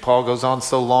preaching, and Paul goes on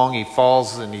so long he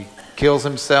falls and he kills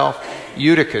himself.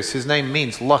 Eutychus, his name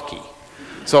means lucky.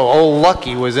 So old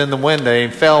Lucky was in the window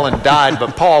and fell and died,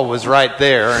 but Paul was right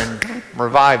there and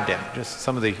revived him. Just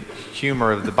some of the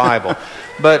humor of the Bible.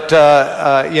 But,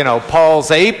 Paul's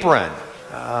apron,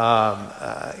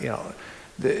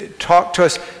 talk to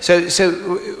us. So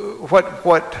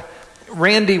what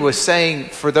Randy was saying,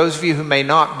 for those of you who may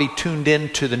not be tuned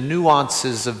into the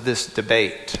nuances of this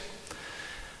debate,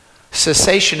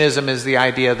 cessationism is the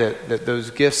idea that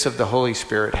those gifts of the Holy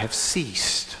Spirit have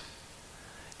ceased.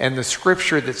 And the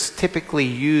scripture that's typically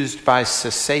used by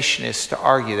cessationists to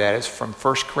argue that is from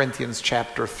 1 Corinthians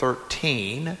chapter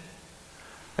 13,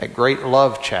 that great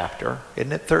love chapter,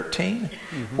 isn't it 13?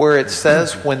 Mm-hmm. Where it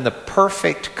says, when the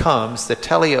perfect comes, the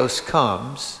teleos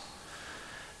comes,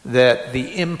 that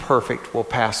the imperfect will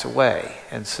pass away.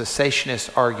 And cessationists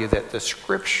argue that the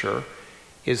scripture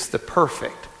is the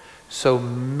perfect. So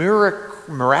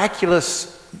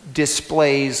miraculous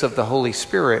displays of the Holy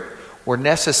Spirit were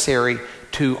necessary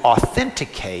to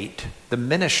authenticate the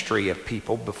ministry of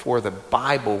people before the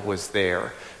Bible was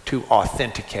there to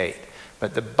authenticate.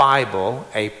 But the Bible,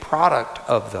 a product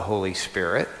of the Holy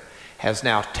Spirit, has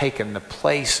now taken the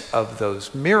place of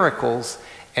those miracles,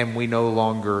 and we no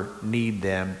longer need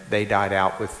them. They died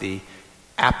out with the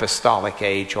apostolic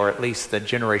age, or at least the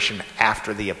generation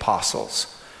after the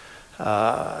apostles,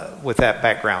 with that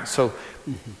background. So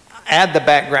add the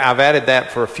background. I've added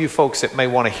that for a few folks that may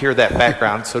want to hear that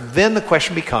background. So then the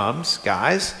question becomes,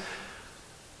 guys,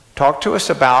 talk to us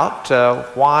about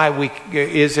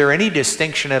is there any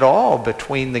distinction at all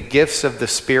between the gifts of the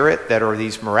Spirit that are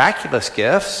these miraculous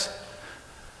gifts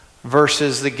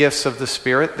versus the gifts of the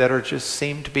Spirit that are just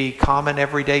seem to be common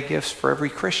everyday gifts for every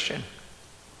Christian?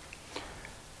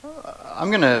 I'm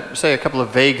going to say a couple of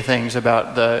vague things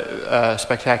about the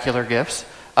spectacular gifts,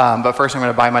 but first I'm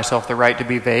going to buy myself the right to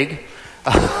be vague.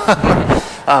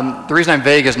 The reason I'm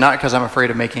vague is not because I'm afraid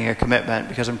of making a commitment,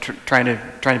 because I'm trying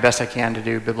the best I can to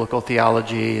do biblical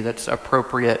theology that's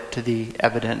appropriate to the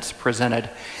evidence presented.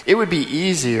 It would be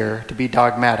easier to be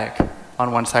dogmatic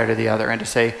on one side or the other and to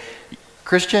say,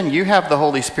 Christian, you have the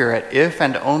Holy Spirit if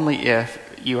and only if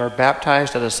you are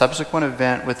baptized at a subsequent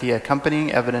event with the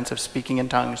accompanying evidence of speaking in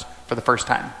tongues for the first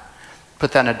time.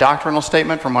 Put that in a doctrinal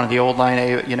statement from one of the old line,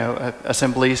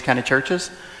 assemblies kind of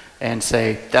churches, and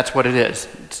say that's what it is.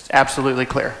 It's absolutely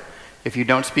clear. If you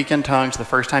don't speak in tongues the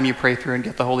first time you pray through and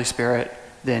get the Holy Spirit,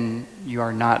 then you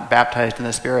are not baptized in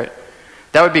the Spirit.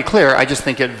 That would be clear. I just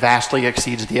think it vastly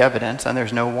exceeds the evidence, and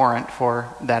there's no warrant for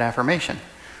that affirmation.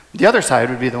 The other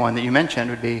side would be the one that you mentioned,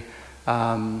 would be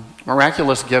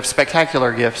miraculous gifts,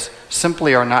 spectacular gifts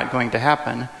simply are not going to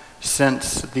happen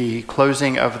since the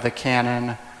closing of the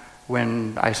canon,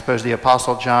 when I suppose the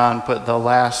Apostle John put the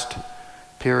last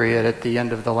period at the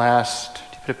end of the last,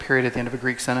 did he put a period at the end of a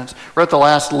Greek sentence? Wrote the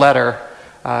last letter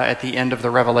at the end of the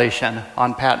Revelation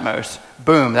on Patmos.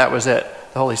 Boom, that was it.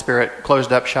 The Holy Spirit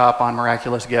closed up shop on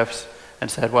miraculous gifts and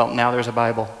said, well, now there's a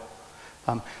Bible.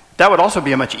 That would also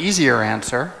be a much easier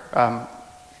answer.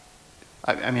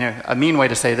 I mean, a mean way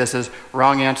to say this is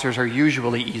wrong answers are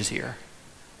usually easier.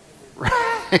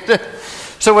 Right?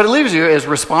 So what it leaves you is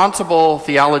responsible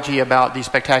theology about these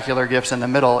spectacular gifts in the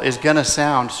middle is going to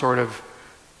sound sort of,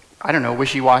 I don't know,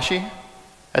 wishy-washy,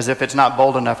 as if it's not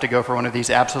bold enough to go for one of these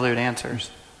absolute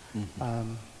answers.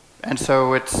 Mm-hmm. And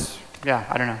so it's, yeah,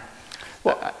 I don't know.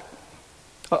 Well,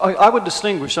 I would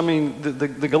distinguish, I mean,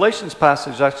 the Galatians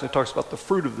passage actually talks about the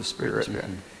fruit of the Spirit.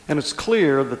 And it's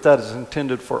clear that that is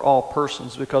intended for all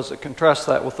persons because it contrasts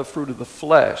that with the fruit of the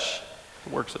flesh.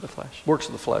 Works of the flesh. Works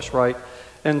of the flesh, right?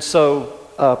 And so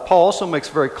Paul also makes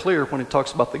very clear when he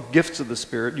talks about the gifts of the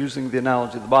Spirit, using the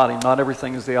analogy of the body, not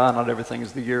everything is the eye, not everything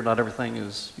is the ear, not everything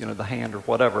is, the hand or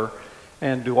whatever.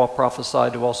 And do all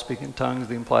prophesy, do all speak in tongues,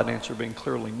 the implied answer being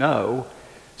clearly no.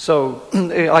 So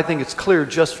I think it's clear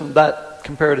just from that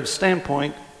comparative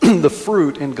standpoint, the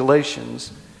fruit in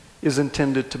Galatians is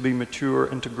intended to be mature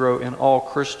and to grow in all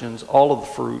Christians, all of the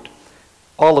fruit.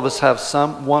 All of us have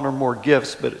one or more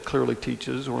gifts, but it clearly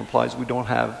teaches or implies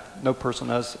no person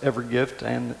has every gift,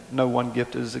 and no one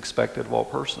gift is expected of all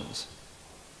persons.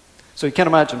 So you can't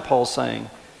imagine Paul saying,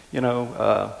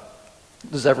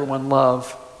 does everyone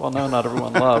love? Well, no, not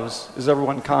everyone loves. Is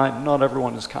everyone kind? Not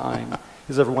everyone is kind.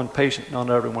 Is everyone patient? No,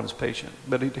 not everyone is patient.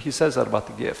 But he says that about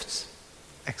the gifts.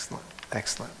 Excellent,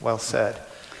 excellent. Well said.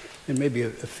 And maybe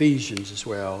Ephesians as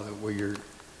well, where you're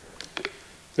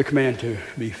the command to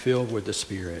be filled with the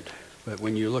Spirit. But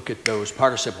when you look at those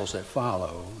participles that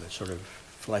follow, that sort of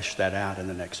flesh that out in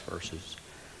the next verses,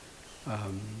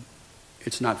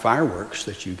 it's not fireworks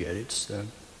that you get. It's,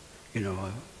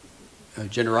 a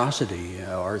generosity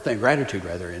or gratitude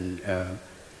rather,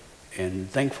 and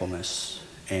thankfulness.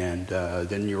 And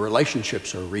then your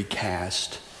relationships are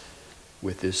recast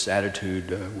with this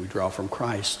attitude we draw from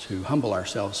Christ to humble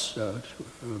ourselves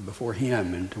before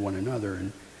Him and to one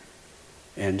another.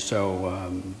 And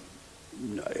so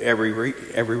every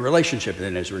relationship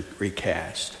then is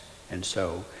recast. And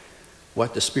so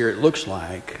what the Spirit looks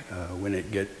like when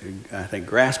it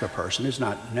grasp a person is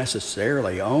not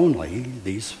necessarily only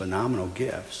these phenomenal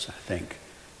gifts. I think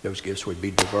those gifts would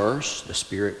be diverse. The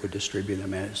Spirit would distribute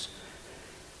them as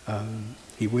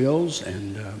He wills,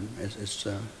 and as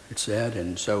it's said.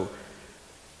 And so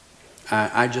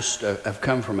I just have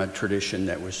come from a tradition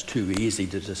that was too easy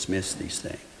to dismiss these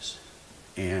things.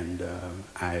 And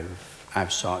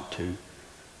I've sought to,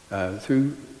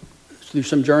 through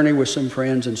some journey with some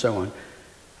friends and so on,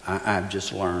 I've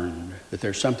just learned that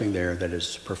there's something there that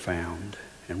is profound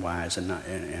and wise, and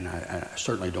I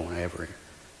certainly don't ever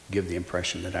give the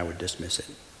impression that I would dismiss it.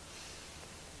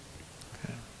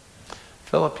 Okay.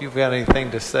 Philip, you've got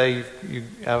anything to say?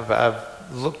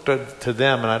 I've looked to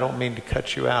them, and I don't mean to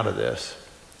cut you out of this.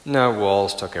 No,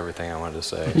 Walls took everything I wanted to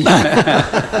say.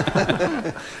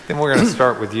 Then we're going to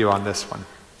start with you on this one.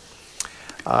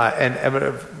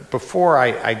 And before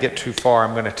I get too far,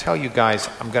 I'm going to tell you guys,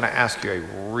 I'm going to ask you a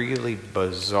really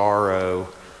bizarro,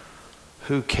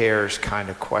 who cares kind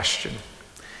of question.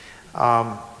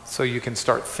 So you can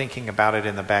start thinking about it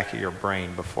in the back of your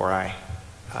brain before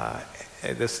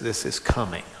this is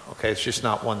coming. Okay, it's just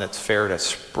not one that's fair to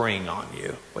spring on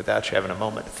you without you having a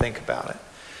moment to think about it.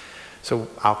 So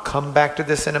I'll come back to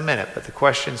this in a minute, but the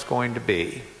question's going to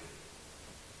be,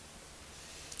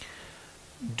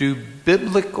 do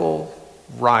biblical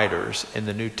writers in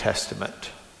the New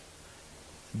Testament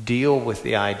deal with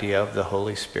the idea of the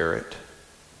Holy Spirit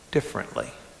differently?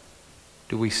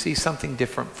 Do we see something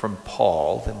different from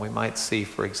Paul than we might see,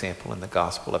 for example, in the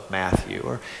Gospel of Matthew,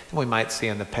 or than we might see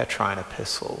in the Petrine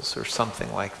epistles, or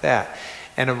something like that?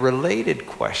 And a related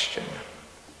question,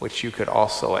 which you could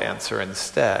also answer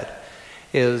instead,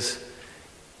 is,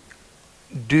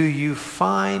 do you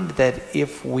find that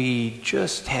if we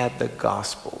just had the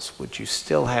Gospels, would you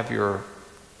still have your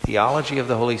theology of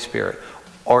the Holy Spirit?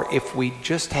 Or if we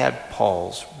just had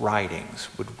Paul's writings,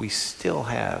 would we still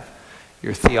have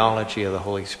your theology of the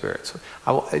Holy Spirit? So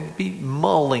I'd be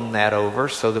mulling that over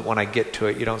so that when I get to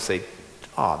it, you don't say,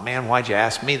 oh man, why'd you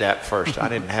ask me that first? I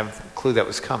didn't have a clue that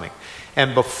was coming.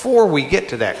 And before we get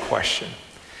to that question,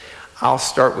 I'll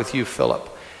start with you, Philip.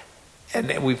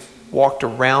 And we've walked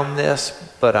around this,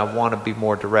 but I want to be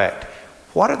more direct.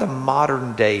 What are the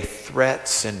modern day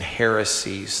threats and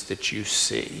heresies that you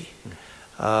see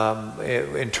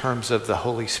in terms of the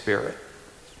Holy Spirit?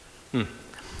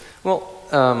 Well,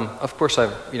 of course,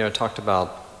 I've talked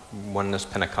about oneness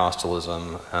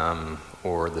Pentecostalism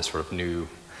or this sort of new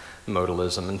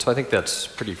modalism, and so I think that's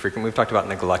pretty frequent. We've talked about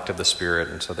neglect of the Spirit,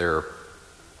 and so there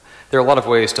are a lot of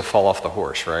ways to fall off the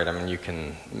horse, right? I mean, you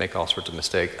can make all sorts of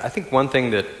mistakes. I think one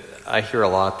thing that I hear a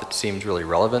lot that seems really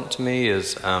relevant to me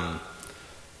is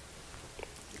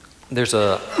there's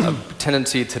a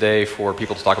tendency today for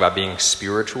people to talk about being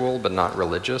spiritual but not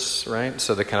religious, right?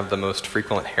 So the kind of the most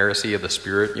frequent heresy of the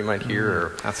Spirit you might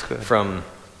hear That's good. from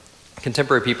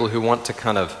contemporary people who want to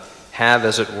kind of have,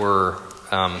 as it were,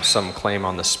 some claim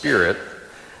on the Spirit,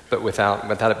 but without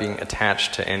it being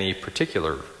attached to any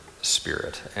particular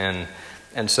Spirit. And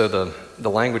so the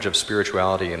language of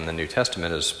spirituality in the New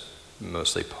Testament is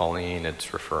mostly Pauline.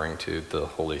 It's referring to the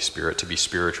Holy Spirit. To be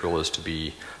spiritual is to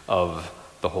be of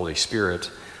the Holy Spirit.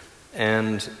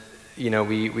 And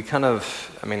we kind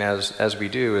of, I mean, as we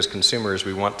do as consumers,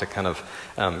 we want to kind of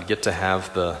get to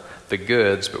have the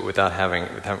goods, but without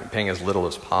paying as little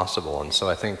as possible. And so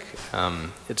I think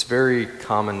it's very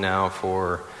common now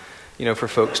for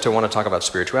folks to want to talk about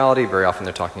spirituality. Very often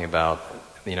they're talking about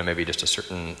maybe just a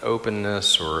certain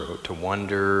openness or to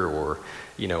wonder or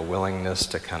willingness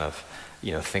to kind of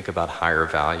think about higher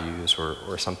values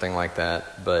or something like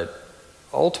that. But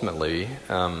ultimately,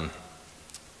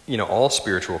 all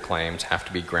spiritual claims have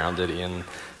to be grounded in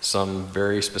some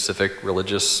very specific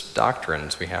religious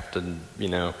doctrines. We have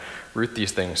to, root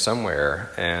these things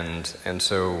somewhere, and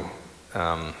so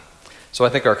I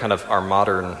think our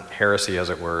modern heresy, as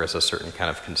it were, is a certain kind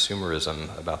of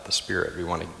consumerism about the Spirit. We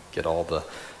want to get all the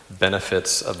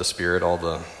benefits of the Spirit, all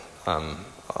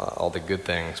the good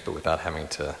things, but without having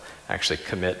to actually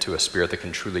commit to a Spirit that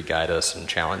can truly guide us and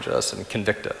challenge us and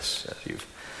convict us, as you've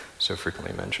so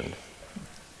frequently mentioned.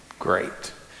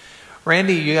 Great.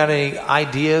 Randy, you got any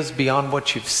ideas beyond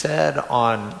what you've said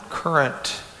on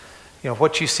current,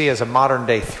 what you see as a modern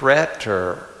day threat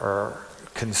or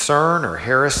concern or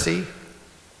heresy?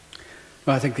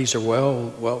 Well, I think these are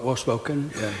well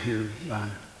spoken here by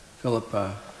Philip,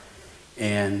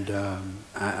 and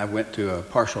I went through a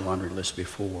partial laundry list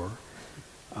before.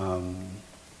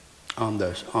 On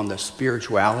the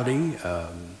spirituality,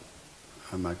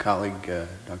 my colleague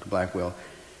Dr. Blackwell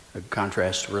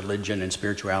contrasts religion and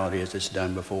spirituality as it's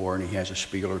done before, and he has a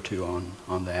spiel or two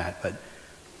on that. But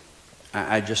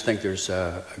I just think there's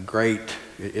a great,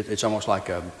 it's almost like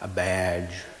a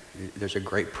badge. There's a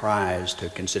great prize to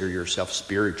consider yourself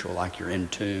spiritual, like you're in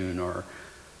tune or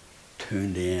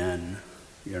tuned in,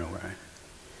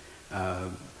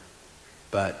 right?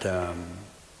 But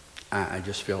I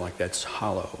just feel like that's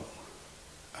hollow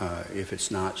if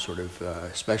it's not sort of,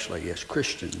 especially as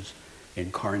Christians,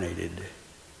 incarnated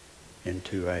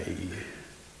into a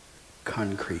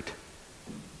concrete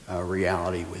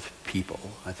reality with people.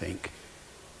 I think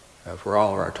for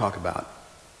all of our talk about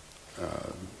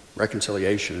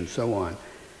reconciliation and so on,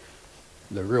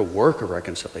 the real work of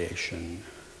reconciliation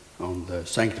on the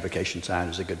sanctification side,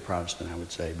 as a good Protestant I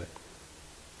would say, but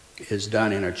is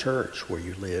done in a church where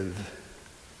you live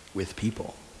with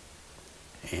people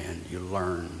and you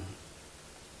learn,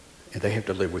 and they have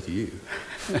to live with you.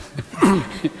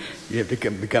 You have to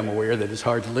become aware that it's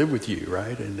hard to live with you,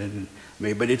 right? And then,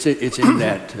 but it's in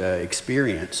that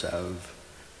experience of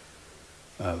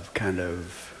kind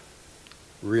of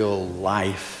real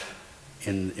life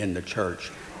in the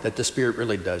church that the Spirit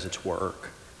really does its work.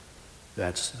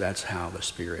 That's how the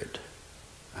Spirit,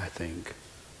 I think,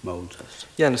 molds us.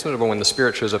 Yeah, and it's notable when the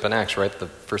Spirit shows up in Acts, right? The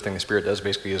first thing the Spirit does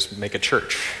basically is make a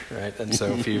church, right? And so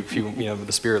if you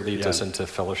the Spirit leads us into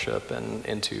fellowship and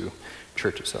into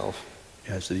church itself.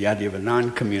 Yeah, so the idea of a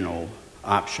non-communal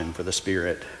option for the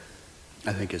Spirit,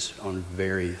 I think, is on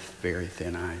very, very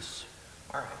thin ice.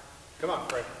 All right. Come on,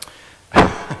 Fred.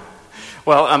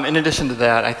 Well, in addition to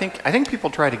that, I think people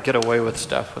try to get away with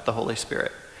stuff with the Holy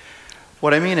Spirit.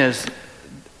 What I mean is,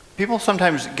 people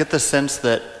sometimes get the sense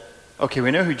that, okay,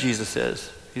 we know who Jesus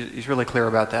is. He's really clear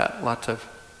about that.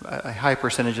 A high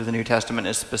percentage of the New Testament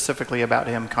is specifically about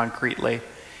him concretely.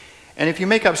 And if you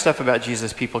make up stuff about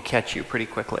Jesus, people catch you pretty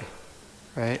quickly,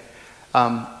 right?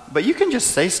 But you can just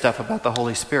say stuff about the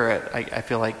Holy Spirit. I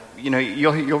feel like,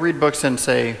 you'll read books and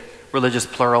say religious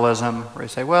pluralism, where you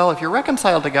say, well, if you're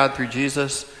reconciled to God through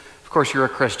Jesus, of course you're a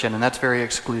Christian, and that's very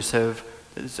exclusive.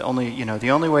 It's only,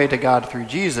 the only way to God through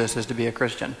Jesus is to be a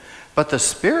Christian. But the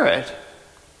Spirit,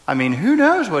 I mean, who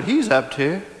knows what he's up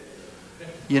to?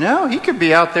 He could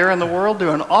be out there in the world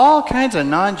doing all kinds of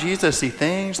non-Jesus-y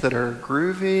things that are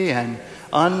groovy and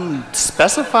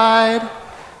unspecified.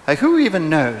 Like, who even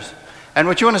knows? And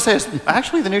what you want to say is,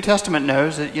 actually, the New Testament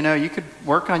knows that, you could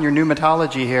work on your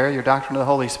pneumatology here, your doctrine of the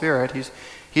Holy Spirit.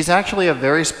 He's actually a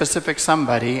very specific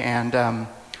somebody, and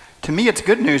to me it's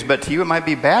good news, but to you it might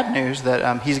be bad news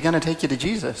that he's going to take you to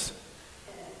Jesus.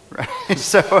 Right?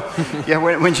 So, yeah,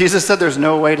 when Jesus said there's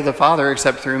no way to the Father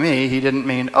except through me, he didn't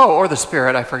mean, oh, or the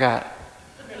Spirit, I forgot.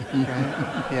 Right?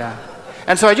 Yeah.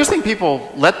 And so I just think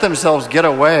people let themselves get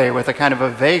away with a kind of a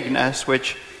vagueness,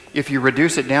 which, if you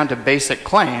reduce it down to basic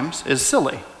claims, is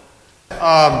silly.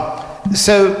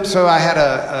 So I had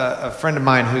a friend of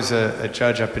mine who's a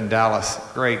judge up in Dallas,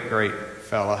 great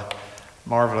fella,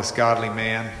 marvelous, godly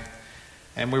man.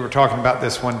 And we were talking about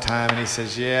this one time, and he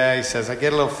says, I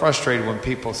get a little frustrated when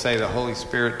people say the Holy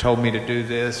Spirit told me to do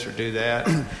this or do that.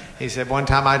 He said, one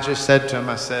time I just said to him,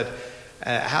 I said,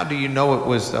 how do you know it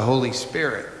was the Holy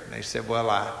Spirit? And they said, well,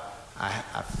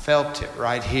 I felt it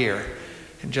right here.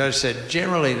 And the judge said,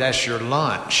 generally that's your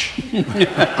lunch.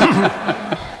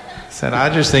 Said, I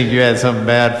just think you had something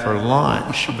bad for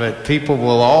lunch. But people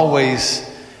will always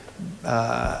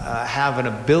have an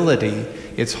ability.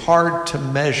 It's hard to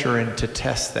measure and to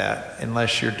test that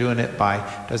unless you're doing it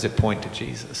by, does it point to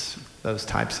Jesus? Those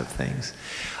types of things.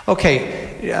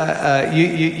 Okay,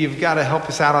 you've got to help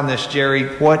us out on this,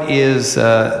 Jerry. What is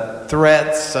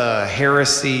threats,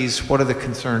 heresies? What are the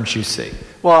concerns you see?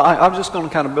 Well, I'm just going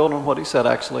to kind of build on what he said,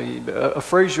 actually. A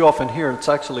phrase you often hear, it's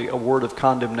actually a word of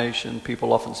condemnation.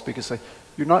 People often speak and say,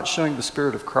 you're not showing the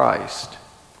Spirit of Christ.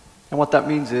 And what that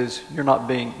means is you're not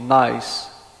being nice,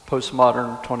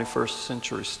 postmodern 21st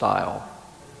century style.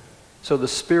 So the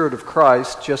Spirit of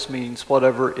Christ just means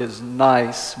whatever is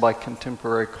nice by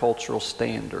contemporary cultural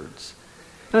standards.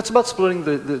 And it's about splitting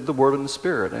the Word and the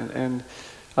Spirit. And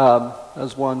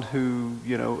as one who,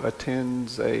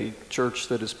 attends a church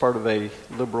that is part of a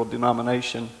liberal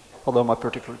denomination, although my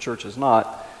particular church is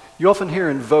not, you often hear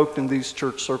invoked in these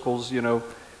church circles,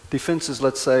 defenses,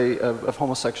 let's say, of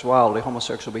homosexuality,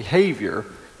 homosexual behavior.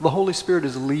 The Holy Spirit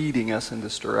is leading us in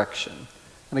this direction.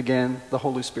 And again, the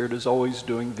Holy Spirit is always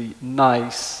doing the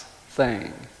nice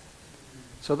thing.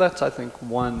 So that's, I think,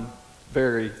 one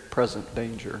very present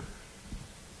danger.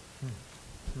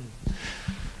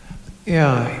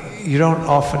 Yeah, you don't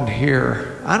often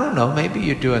hear, I don't know, maybe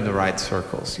you do in the right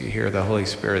circles. You hear the Holy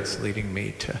Spirit's leading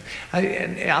me to,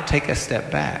 and I'll take a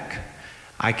step back.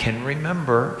 I can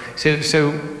remember,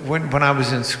 so when I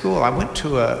was in school, I went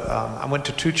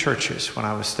to two churches when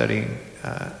I was studying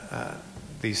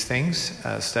these things,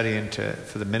 studying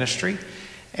for the ministry,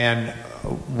 and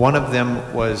one of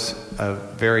them was a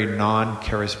very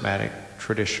non-charismatic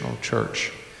traditional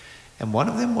church, and one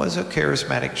of them was a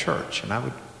charismatic church, and I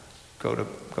would go to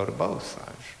both.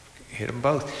 I hit them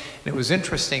both, and it was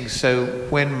interesting. So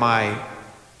when my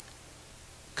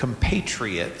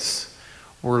compatriots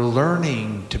were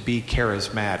learning to be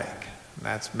charismatic,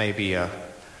 that's maybe a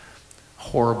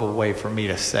horrible way for me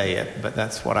to say it, but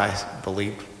that's what I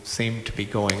believe seemed to be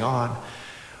going on.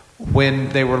 When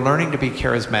they were learning to be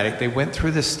charismatic, they went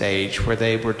through the stage where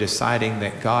they were deciding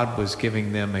that God was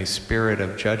giving them a spirit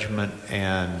of judgment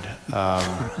and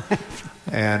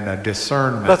a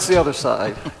discernment. That's the other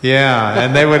side. Yeah,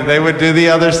 and they would do the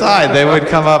other side. They would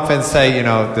come up and say,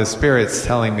 the Spirit's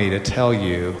telling me to tell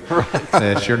you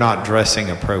that you're not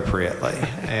dressing appropriately,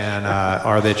 and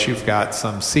or that you've got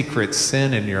some secret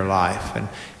sin in your life. And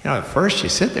at first you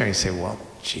sit there and you say, well,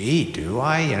 gee, do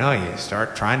I? You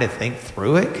start trying to think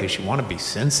through it because you want to be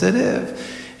sensitive,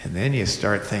 and then you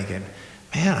start thinking,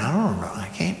 man, I don't know, I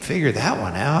can't figure that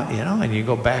one out, and you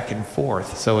go back and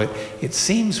forth. So it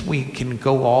seems we can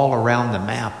go all around the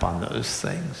map on those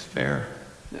things. Fair?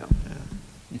 Yeah.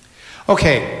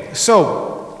 Okay,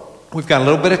 so we've got a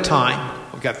little bit of time.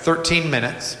 We've got 13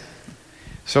 minutes.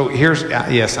 So here's,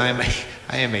 yes, I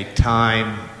am a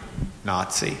time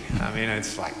Nazi. I mean,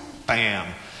 it's like, bam.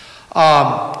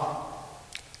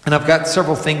 And I've got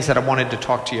several things that I wanted to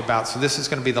talk to you about. So this is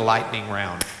going to be the lightning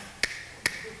round.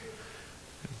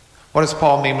 What does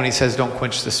Paul mean when he says don't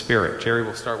quench the Spirit? Jerry,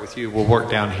 we'll start with you. We'll work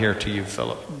down here to you,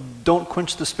 Philip. Don't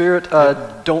quench the Spirit.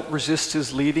 Don't resist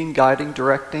his leading, guiding,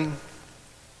 directing.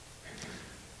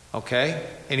 Okay.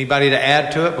 Anybody to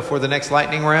add to it before the next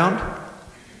lightning round?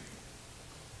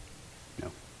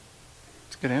 No.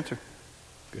 It's a good answer.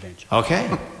 Good answer.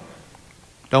 Okay.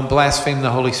 Don't blaspheme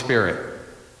the Holy Spirit.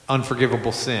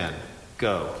 Unforgivable sin.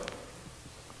 Go.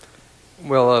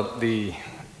 Well,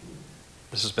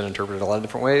 this has been interpreted a lot of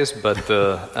different ways, but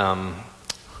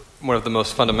one of the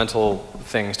most fundamental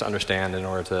things to understand in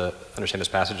order to understand this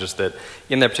passage is that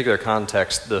in that particular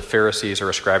context, the Pharisees are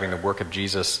ascribing the work of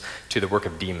Jesus to the work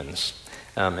of demons.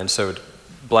 And so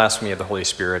blasphemy of the Holy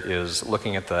Spirit is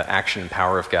looking at the action and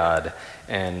power of God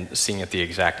and seeing it the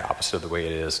exact opposite of the way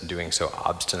it is and doing so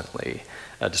obstinately,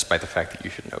 despite the fact that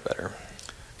you should know better.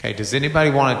 Okay, does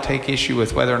anybody want to take issue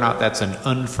with whether or not that's an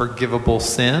unforgivable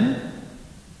sin?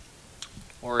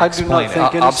 Or I do not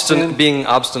think any sin... Being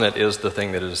obstinate is the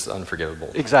thing that is unforgivable.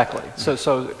 Exactly.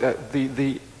 So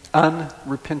the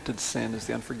unrepented sin is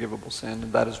the unforgivable sin,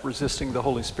 and that is resisting the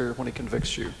Holy Spirit when He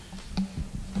convicts you.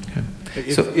 Okay.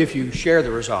 If you share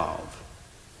the resolve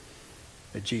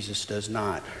that Jesus does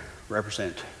not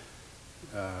represent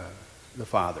the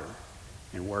Father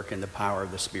and work in the power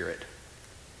of the Spirit,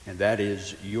 and that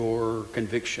is your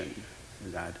conviction,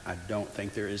 I don't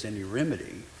think there is any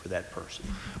remedy for that person.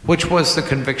 Which was the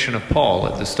conviction of Paul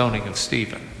at the stoning of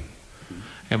Stephen,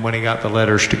 and when he got the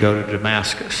letters to go to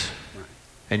Damascus. Right.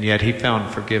 And yet he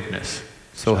found forgiveness.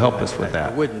 So help us with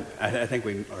that. I think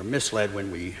we are misled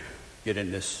when we get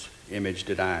in this image.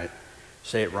 Did I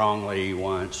say it wrongly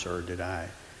once, or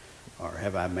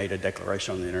have I made a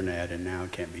declaration on the internet and now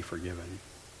it can't be forgiven?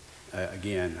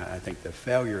 Again, I think the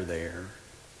failure there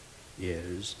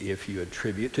is if you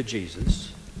attribute to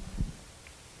Jesus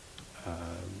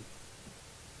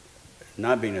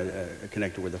not being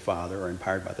connected with the Father or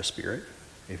empowered by the Spirit,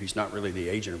 if he's not really the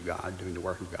agent of God doing the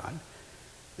work of God,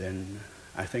 then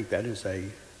I think that is a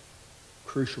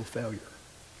crucial failure.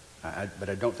 But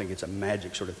I don't think it's a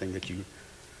magic sort of thing that you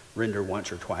render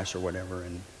once or twice or whatever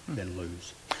and then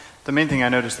lose. The main thing I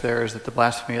noticed there is that the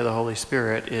blasphemy of the Holy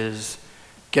Spirit is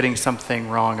getting something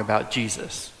wrong about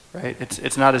Jesus, right?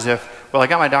 It's not as if, well, I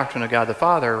got my doctrine of God the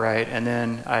Father right, and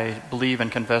then I believe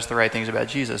and confess the right things about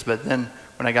Jesus, but then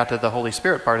when I got to the Holy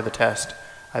Spirit part of the test,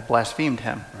 I blasphemed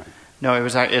him. Right. No,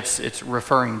 it's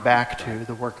referring back to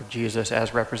the work of Jesus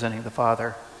as representing the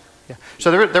Father. Yeah.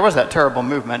 So there was that terrible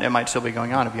movement. It might still be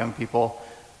going on of young people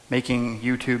making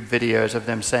YouTube videos of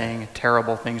them saying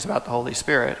terrible things about the Holy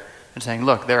Spirit and saying,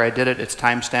 look, there I did it. It's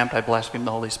time-stamped. I blasphemed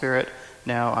the Holy Spirit.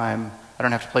 Now I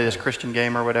don't have to play this Christian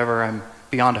game or whatever. I'm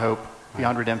beyond hope,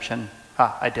 beyond redemption.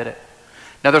 I did it.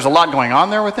 Now there's a lot going on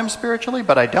there with them spiritually,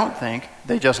 but I don't think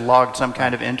they just logged some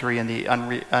kind of entry in the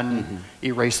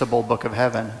unerasable book of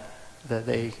heaven that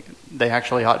they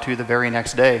actually ought to the very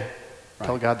next day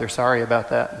tell God they're sorry about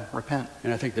that and repent.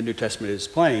 And I think the New Testament is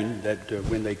plain that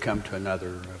when they come to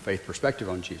another faith perspective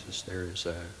on Jesus, there is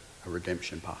a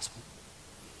redemption possible.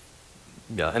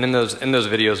 Yeah, and in those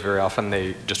videos, very often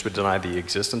they just would deny the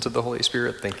existence of the Holy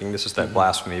Spirit, thinking this is that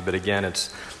blasphemy. But again,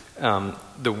 it's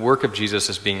the work of Jesus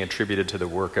is being attributed to the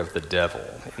work of the devil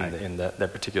in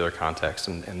that particular context,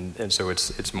 and so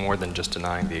it's more than just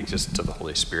denying the existence of the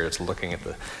Holy Spirit. It's looking at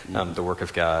the work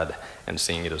of God and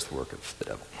seeing it as the work of the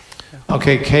devil.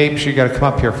 Okay, Capes, you got to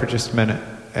come up here for just a minute,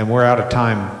 and we're out of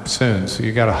time soon, so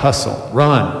you got to hustle,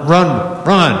 run.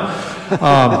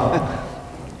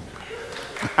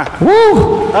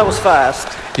 Woo! That was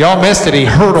fast. Y'all missed it. He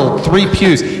hurdled 3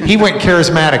 pews. He went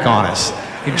charismatic on us.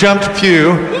 He jumped a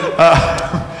pew.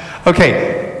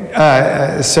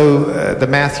 So the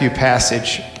Matthew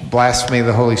passage, blasphemy of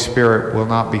the Holy Spirit will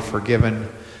not be forgiven.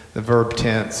 The verb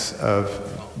tense of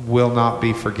will not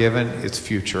be forgiven, it's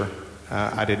future.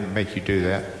 I didn't make you do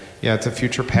that. Yeah, it's a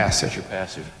future passive. Future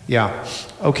passive. Yeah.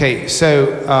 Okay, so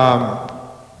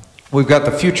we've got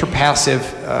the future passive.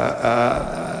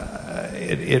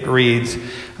 It reads,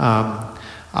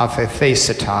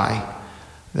 aphethesetai,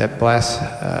 that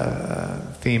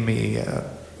blasphemy uk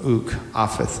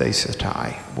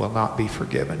aphethesetai will not be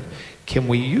forgiven. Can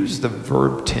we use the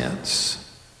verb tense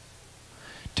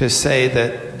to say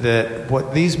that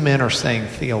what these men are saying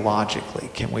theologically,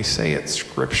 can we say it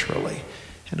scripturally?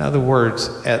 In other words,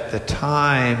 at the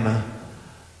time,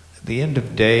 the end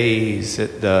of days,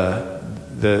 at the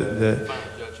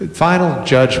final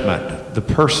judgment, the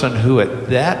person who at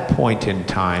that point in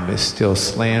time is still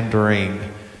slandering,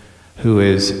 who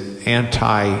is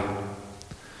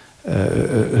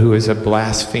who is a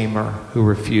blasphemer, who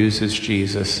refuses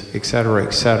Jesus,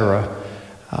 etc.,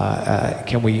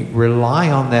 can we rely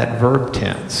on that verb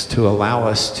tense to allow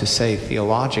us to say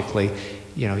theologically,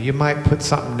 you know, you might put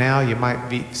something now, you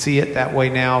might see it that way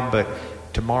now, but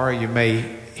tomorrow you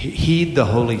may heed the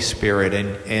Holy Spirit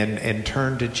and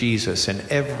turn to Jesus, and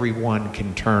everyone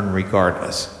can turn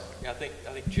regardless. Yeah, I think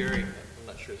Jerry, I'm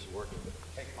not sure it's working, but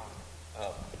take mine.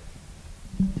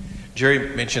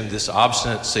 Jerry mentioned this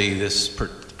obstinacy, this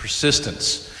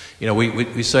persistence. You know,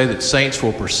 we say that saints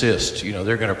will persist. You know,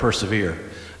 they're going to persevere.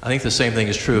 I think the same thing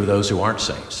is true of those who aren't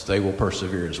saints. They will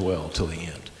persevere as well till the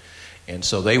end. And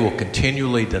so they will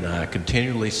continually deny,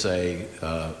 continually say,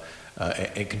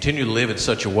 and continue to live in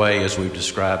such a way as we've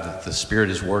described that the Spirit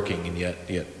is working, and yet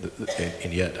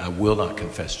I will not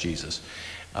confess Jesus,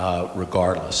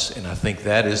 regardless. And I think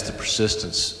that is the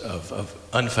persistence of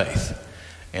unfaith,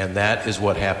 and that is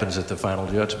what happens at the final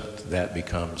judgment. That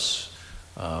becomes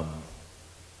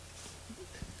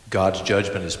God's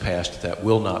judgment is passed that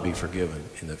will not be forgiven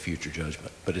in the future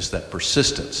judgment. But it's that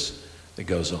persistence that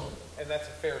goes on. And that's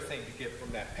a fair thing to get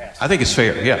from that passage. I think it's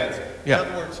fair, yeah. In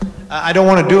other words, I don't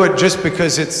want to do it just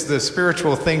because it's the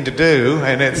spiritual thing to do,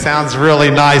 and it sounds really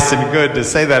nice and good to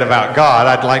say that about God.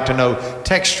 I'd like to know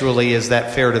textually, is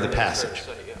that fair to the passage?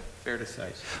 Fair to say.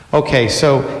 Okay,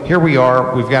 so here we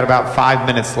are. We've got about 5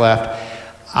 minutes left.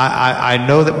 I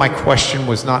know that my question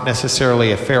was not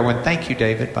necessarily a fair one. Thank you,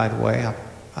 David, by the way.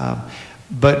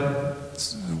 But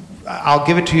I'll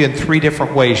give it to you in 3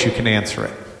 different ways you can answer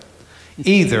it.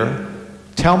 Either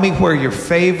tell me where your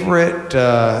favorite,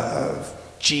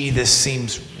 this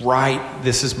seems right,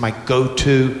 this is my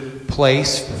go-to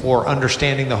place for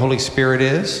understanding the Holy Spirit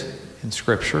is in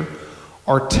Scripture.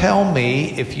 Or tell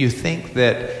me if you think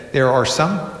that there are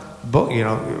some book,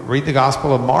 read the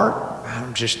Gospel of Mark.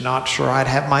 I'm just not sure I'd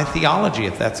have my theology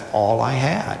if that's all I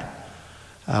had.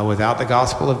 Without the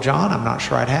Gospel of John, I'm not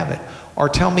sure I'd have it. Or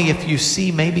tell me if you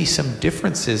see maybe some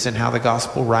differences in how the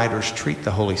Gospel writers treat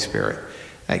the Holy Spirit.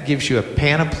 That gives you a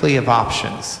panoply of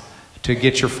options to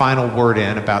get your final word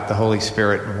in about the Holy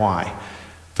Spirit and why.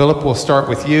 Philip, we'll start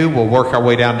with you. We'll work our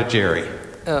way down to Jerry.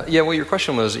 Well, your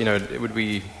question was,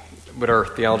 would our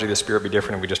theology of the Spirit be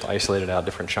different if we just isolated out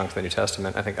different chunks of the New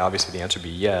Testament? I think obviously the answer would be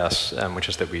yes, which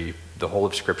is that the whole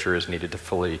of Scripture is needed to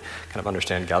fully kind of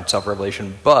understand God's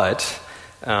self-revelation. But,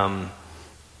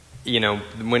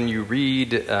 when you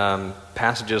read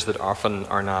passages that often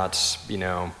are not,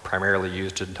 primarily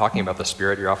used in talking about the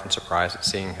Spirit, you're often surprised at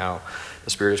seeing how the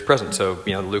Spirit is present. So,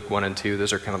 Luke 1 and 2,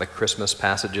 those are kind of the Christmas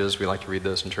passages. We like to read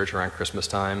those in church around Christmas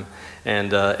time.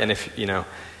 And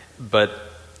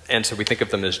so we think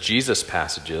of them as Jesus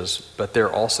passages, but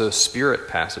they're also Spirit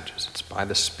passages. It's by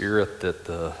the Spirit that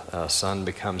the Son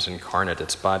becomes incarnate.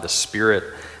 It's by the Spirit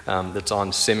that's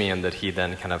on Simeon that he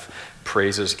then kind of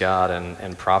praises God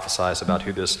and prophesies about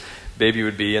who this baby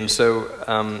would be. And so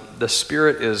the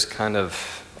Spirit is kind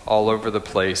of all over the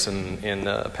place in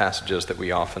passages that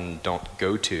we often don't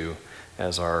go to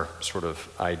as our sort of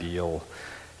ideal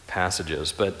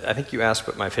passages. But I think you asked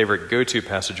what my favorite go-to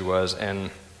passage was,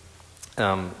 and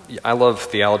I love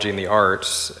theology and the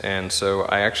arts, and so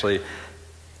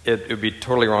it would be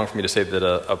totally wrong for me to say that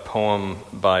a poem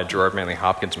by Gerard Manley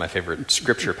Hopkins is my favorite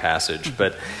scripture passage,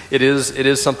 but it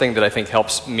is something that I think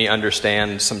helps me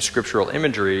understand some scriptural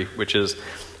imagery, which is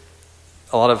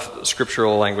a lot of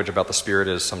scriptural language about the Spirit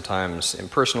is sometimes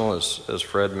impersonal, as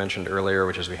Fred mentioned earlier,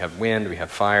 which is we have wind, we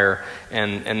have fire,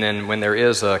 and then when there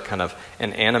is a kind of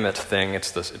an animate thing,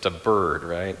 it's a bird,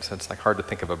 right? So it's like hard to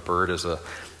think of a bird as a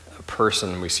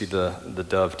person. We see the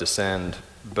dove descend,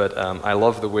 but I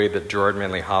love the way that Gerard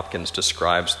Manley Hopkins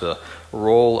describes the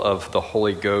role of the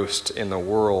Holy Ghost in the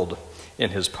world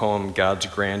in his poem God's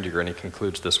Grandeur, and he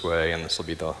concludes this way, and this will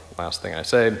be the last thing I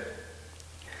say.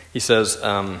 He says,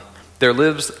 there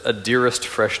lives a dearest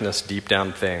freshness deep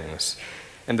down things,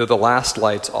 and though the last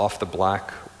lights off the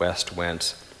black west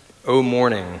went, O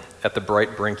morning at the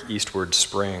bright brink eastward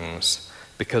springs,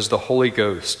 because the Holy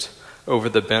Ghost over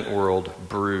the bent world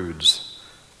broods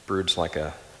like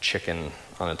a chicken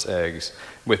on its eggs,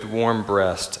 with warm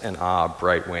breast and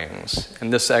bright wings.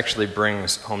 And this actually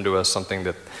brings home to us something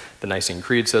that the Nicene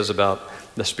Creed says about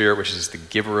the Spirit, which is the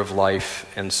giver of life.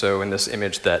 And so in this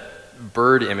image, that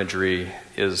bird imagery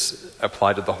is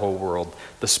applied to the whole world.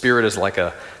 The Spirit is like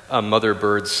a mother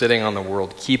bird sitting on the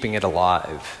world, keeping it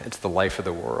alive. It's the life of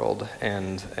the world.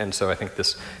 And so I think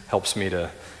this helps me to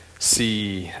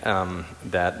see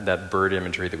that bird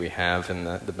imagery that we have in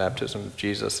the baptism of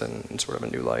Jesus in sort of a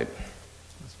new light.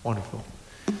 That's wonderful.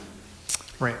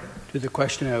 Right. To the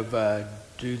question of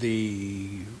do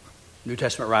the New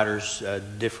Testament writers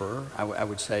differ, I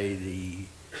would say the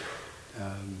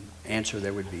answer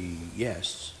there would be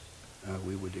yes.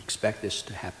 We would expect this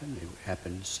to happen. It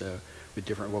happens with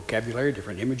different vocabulary,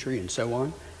 different imagery, and so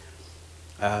on.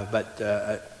 But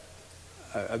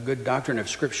a good doctrine of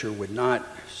Scripture would not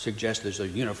suggest there's a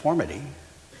uniformity.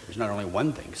 There's not only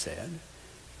one thing said,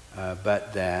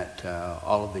 but that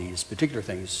all of these particular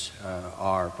things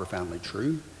are profoundly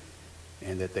true,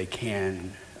 and that they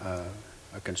can,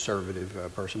 a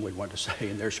conservative person would want to say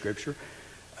in their Scripture,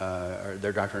 or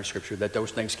their doctrine of Scripture, that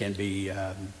those things can be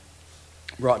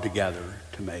brought together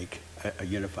to make a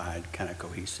unified, kind of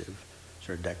cohesive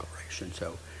sort of declaration.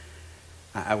 So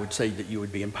I would say that you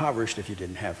would be impoverished if you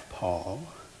didn't have Paul.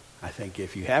 I think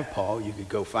if you have Paul, you could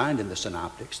go find in the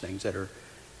synoptics things that are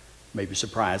maybe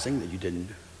surprising that you didn't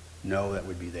know that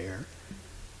would be there.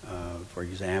 For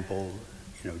example,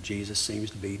 Jesus seems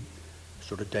to be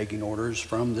sort of taking orders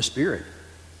from the Spirit,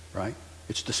 right?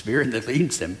 It's the Spirit that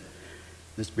leads him.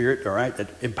 The Spirit, all right, that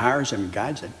empowers him and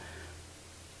guides him.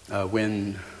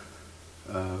 When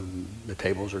the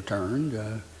tables are turned.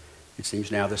 It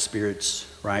seems now the Spirit's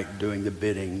doing the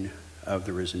bidding of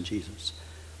the risen Jesus.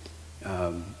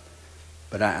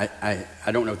 But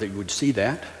I don't know that you would see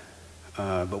that.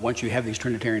 But once you have these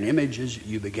Trinitarian images,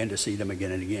 you begin to see them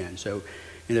again and again. So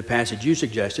in the passage you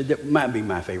suggested, that might be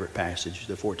my favorite passage,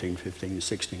 the 14, 15, and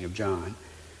 16 of John.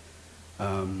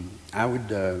 I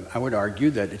would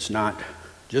argue that it's not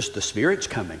just the Spirit's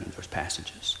coming in those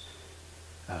passages,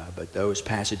 but those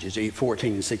passages,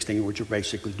 14 and 16, which are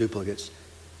basically duplicates,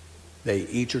 they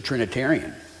each are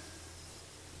Trinitarian.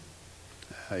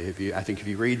 I think if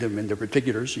you read them in the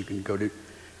particulars, you can go to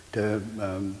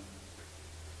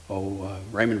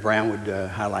Raymond Brown would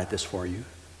highlight this for you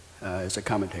as a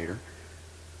commentator.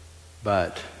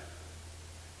 But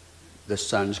the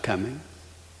Son's coming,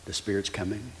 the Spirit's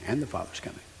coming, and the Father's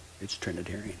coming. It's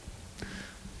Trinitarian.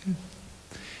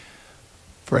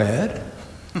 Fred?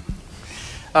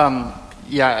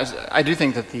 Yeah, I do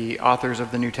think that the authors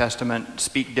of the New Testament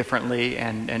speak differently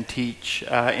and teach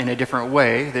in a different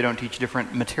way. They don't teach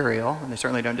different material, and they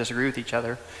certainly don't disagree with each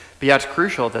other. But yeah, it's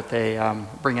crucial that they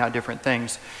bring out different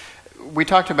things. We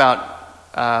talked about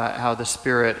how the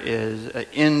Spirit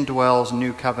indwells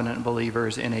New Covenant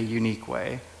believers in a unique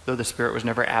way. Though the Spirit was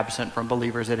never absent from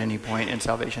believers at any point in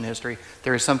salvation history,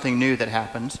 there is something new that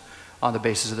happens on the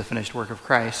basis of the finished work of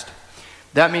Christ.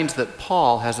 That means that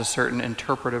Paul has a certain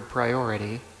interpretive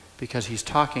priority because he's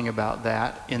talking about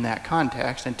that in that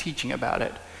context and teaching about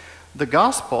it. The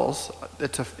Gospels,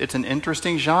 it's an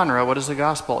interesting genre. What is the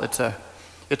Gospel? It's a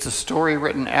story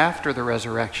written after the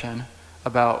resurrection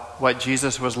about what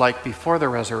Jesus was like before the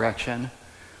resurrection,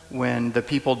 when the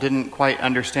people didn't quite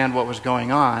understand what was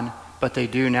going on, but they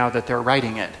do now that they're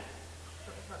writing it.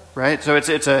 Right? So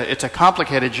it's a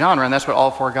complicated genre, and that's what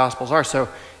all four Gospels are. So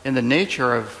in the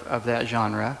nature of that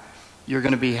genre, you're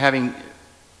going to be having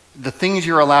the things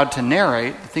you're allowed to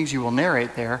narrate, the things you will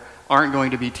narrate there, aren't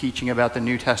going to be teaching about the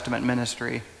New Testament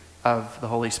ministry of the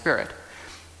Holy Spirit.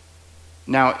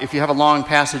 Now, if you have a long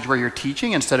passage where you're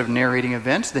teaching instead of narrating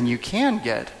events, then you can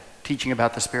get teaching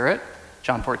about the Spirit,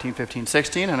 John 14, 15,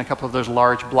 16, and a couple of those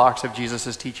large blocks of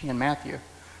Jesus' teaching in Matthew.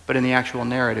 But in the actual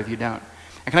narrative, you don't.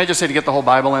 And can I just say, to get the whole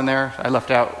Bible in there, I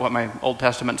left out what my Old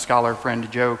Testament scholar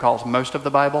friend Joe calls most of the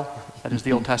Bible. That is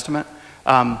the Old Testament.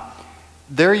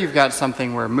 There you've got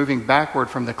something where, moving backward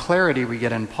from the clarity we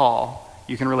get in Paul,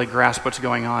 you can really grasp what's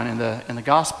going on in the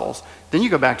Gospels. Then you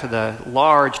go back to the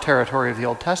large territory of the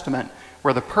Old Testament,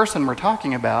 where the person we're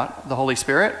talking about, the Holy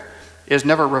Spirit, is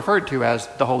never referred to as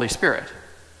the Holy Spirit.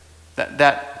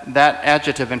 That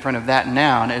adjective in front of that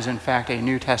noun is in fact a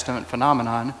New Testament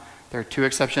phenomenon. There are two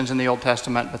exceptions in the Old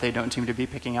Testament, but they don't seem to be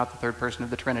picking out the third person of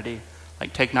the Trinity,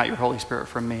 like take not your Holy Spirit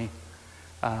from me.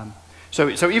 So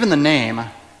even the name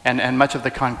and much of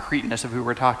the concreteness of who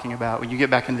we're talking about, when you get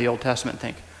back into the Old Testament,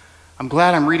 think, I'm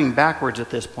glad I'm reading backwards at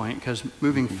this point, because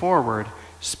moving forward,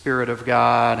 Spirit of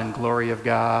God and glory of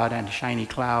God and shiny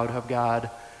cloud of God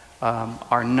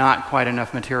are not quite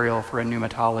enough material for a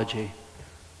pneumatology.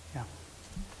 Yeah.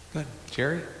 Good.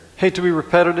 Jerry? Hate to be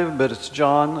repetitive, but it's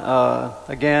John.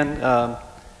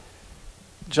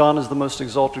 John is the most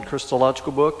exalted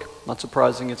Christological book. Not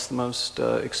surprising, it's the most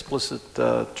explicit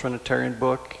Trinitarian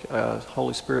book,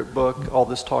 Holy Spirit book. All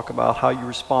this talk about how you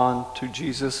respond to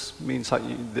Jesus means how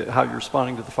you're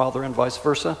responding to the Father and vice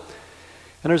versa.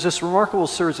 And there's this remarkable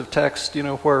series of texts,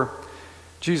 where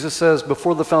Jesus says,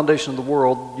 before the foundation of the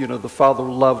world, the Father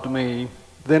loved me.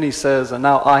 Then he says, and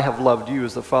now I have loved you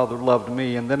as the Father loved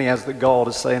me. And then he has the gall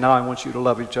to say, now I want you to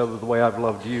love each other the way I've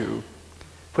loved you,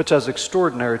 which has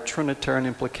extraordinary Trinitarian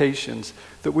implications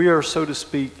that we are, so to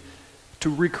speak,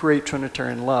 to recreate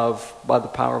Trinitarian love by the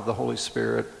power of the Holy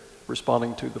Spirit,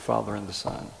 responding to the Father and the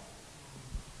Son.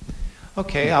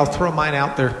 Okay, I'll throw mine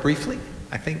out there briefly.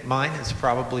 I think mine is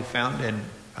probably found in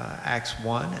Acts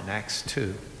 1 and Acts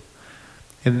 2.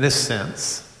 In this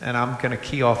sense, and I'm going to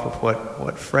key off of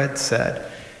what Fred said.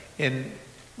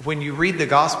 When you read the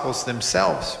Gospels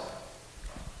themselves,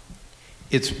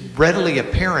 it's readily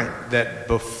apparent that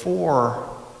before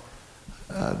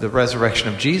the resurrection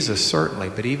of Jesus, certainly,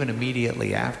 but even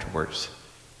immediately afterwards,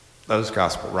 those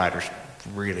Gospel writers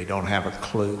really don't have a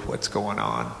clue what's going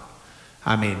on.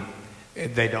 I mean,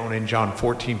 they don't in John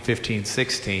 14, 15,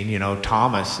 16.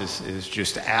 Thomas is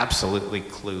just absolutely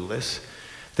clueless.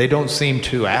 They don't seem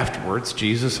to afterwards.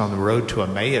 Jesus on the road to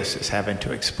Emmaus is having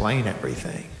to explain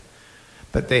everything.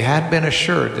 But they had been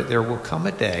assured that there will come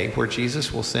a day where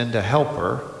Jesus will send a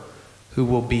helper who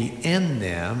will be in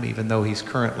them, even though he's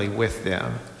currently with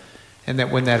them. And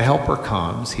that when that helper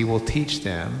comes, he will teach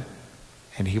them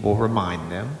and he will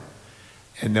remind them.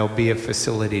 And there'll be a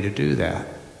facility to do that.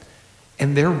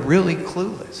 And they're really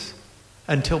clueless.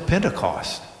 until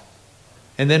Pentecost.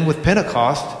 And then with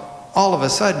Pentecost, all of a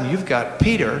sudden you've got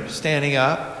Peter standing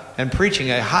up and preaching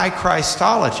a high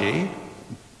Christology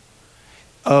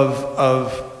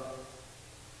of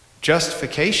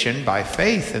justification by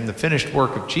faith in the finished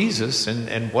work of Jesus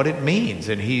and what it means.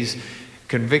 And he's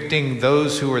convicting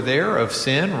those who are there of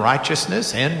sin,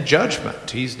 righteousness, and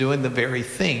judgment. He's doing the very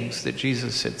things that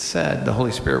Jesus had said the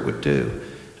Holy Spirit would do.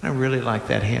 And I really like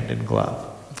that hand in glove.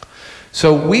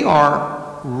 So we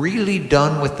are really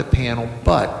done with the panel,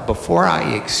 but before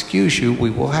I excuse you,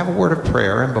 we will have a word of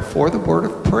prayer. And before the word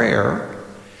of prayer,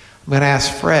 I'm going to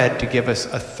ask Fred to give us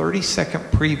a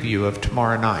 30-second preview of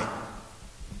tomorrow night.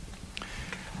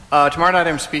 Tomorrow night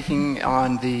I'm speaking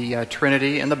on the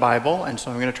Trinity in the Bible, and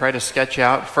so I'm going to try to sketch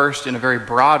out first in a very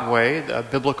broad way the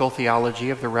biblical theology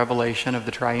of the revelation of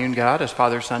the triune God as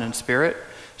Father, Son, and Spirit.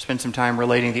 Spend some time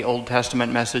relating the Old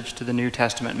Testament message to the New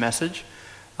Testament message.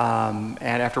 And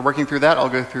after working through that, I'll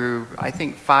go through, I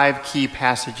think, 5 key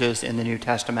passages in the New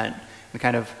Testament and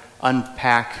kind of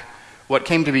unpack what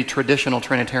came to be traditional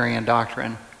Trinitarian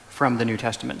doctrine from the New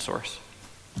Testament source.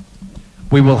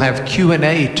 We will have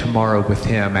Q&A tomorrow with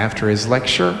him after his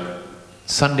lecture.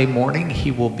 Sunday morning, he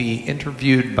will be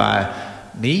interviewed by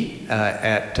me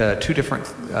at 2 different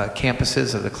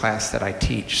campuses of the class that I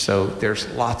teach. So there's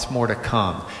lots more to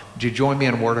come. Would you join me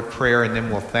in a word of prayer, and then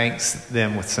we'll thank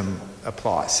them with some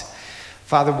applause.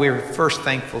 Father, we're first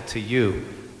thankful to you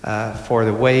for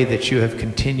the way that you have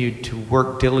continued to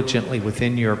work diligently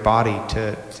within your body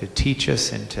to teach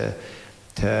us and to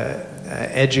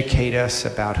educate us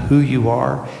about who you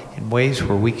are in ways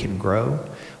where we can grow.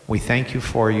 We thank you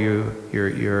for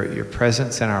your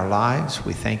presence in our lives.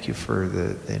 We thank you for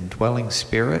the indwelling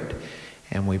Spirit,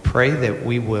 and we pray that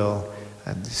we will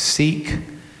seek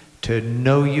to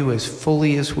know you as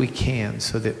fully as we can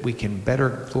so that we can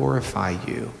better glorify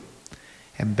you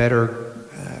and better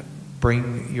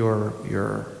bring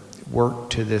your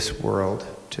work to this world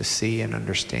to see and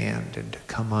understand and to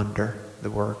come under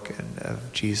the work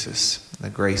of Jesus, the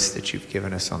grace that you've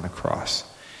given us on the cross.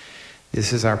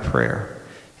 This is our prayer.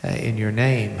 In your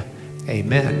name,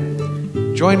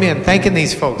 amen. Join me in thanking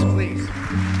these folks, please.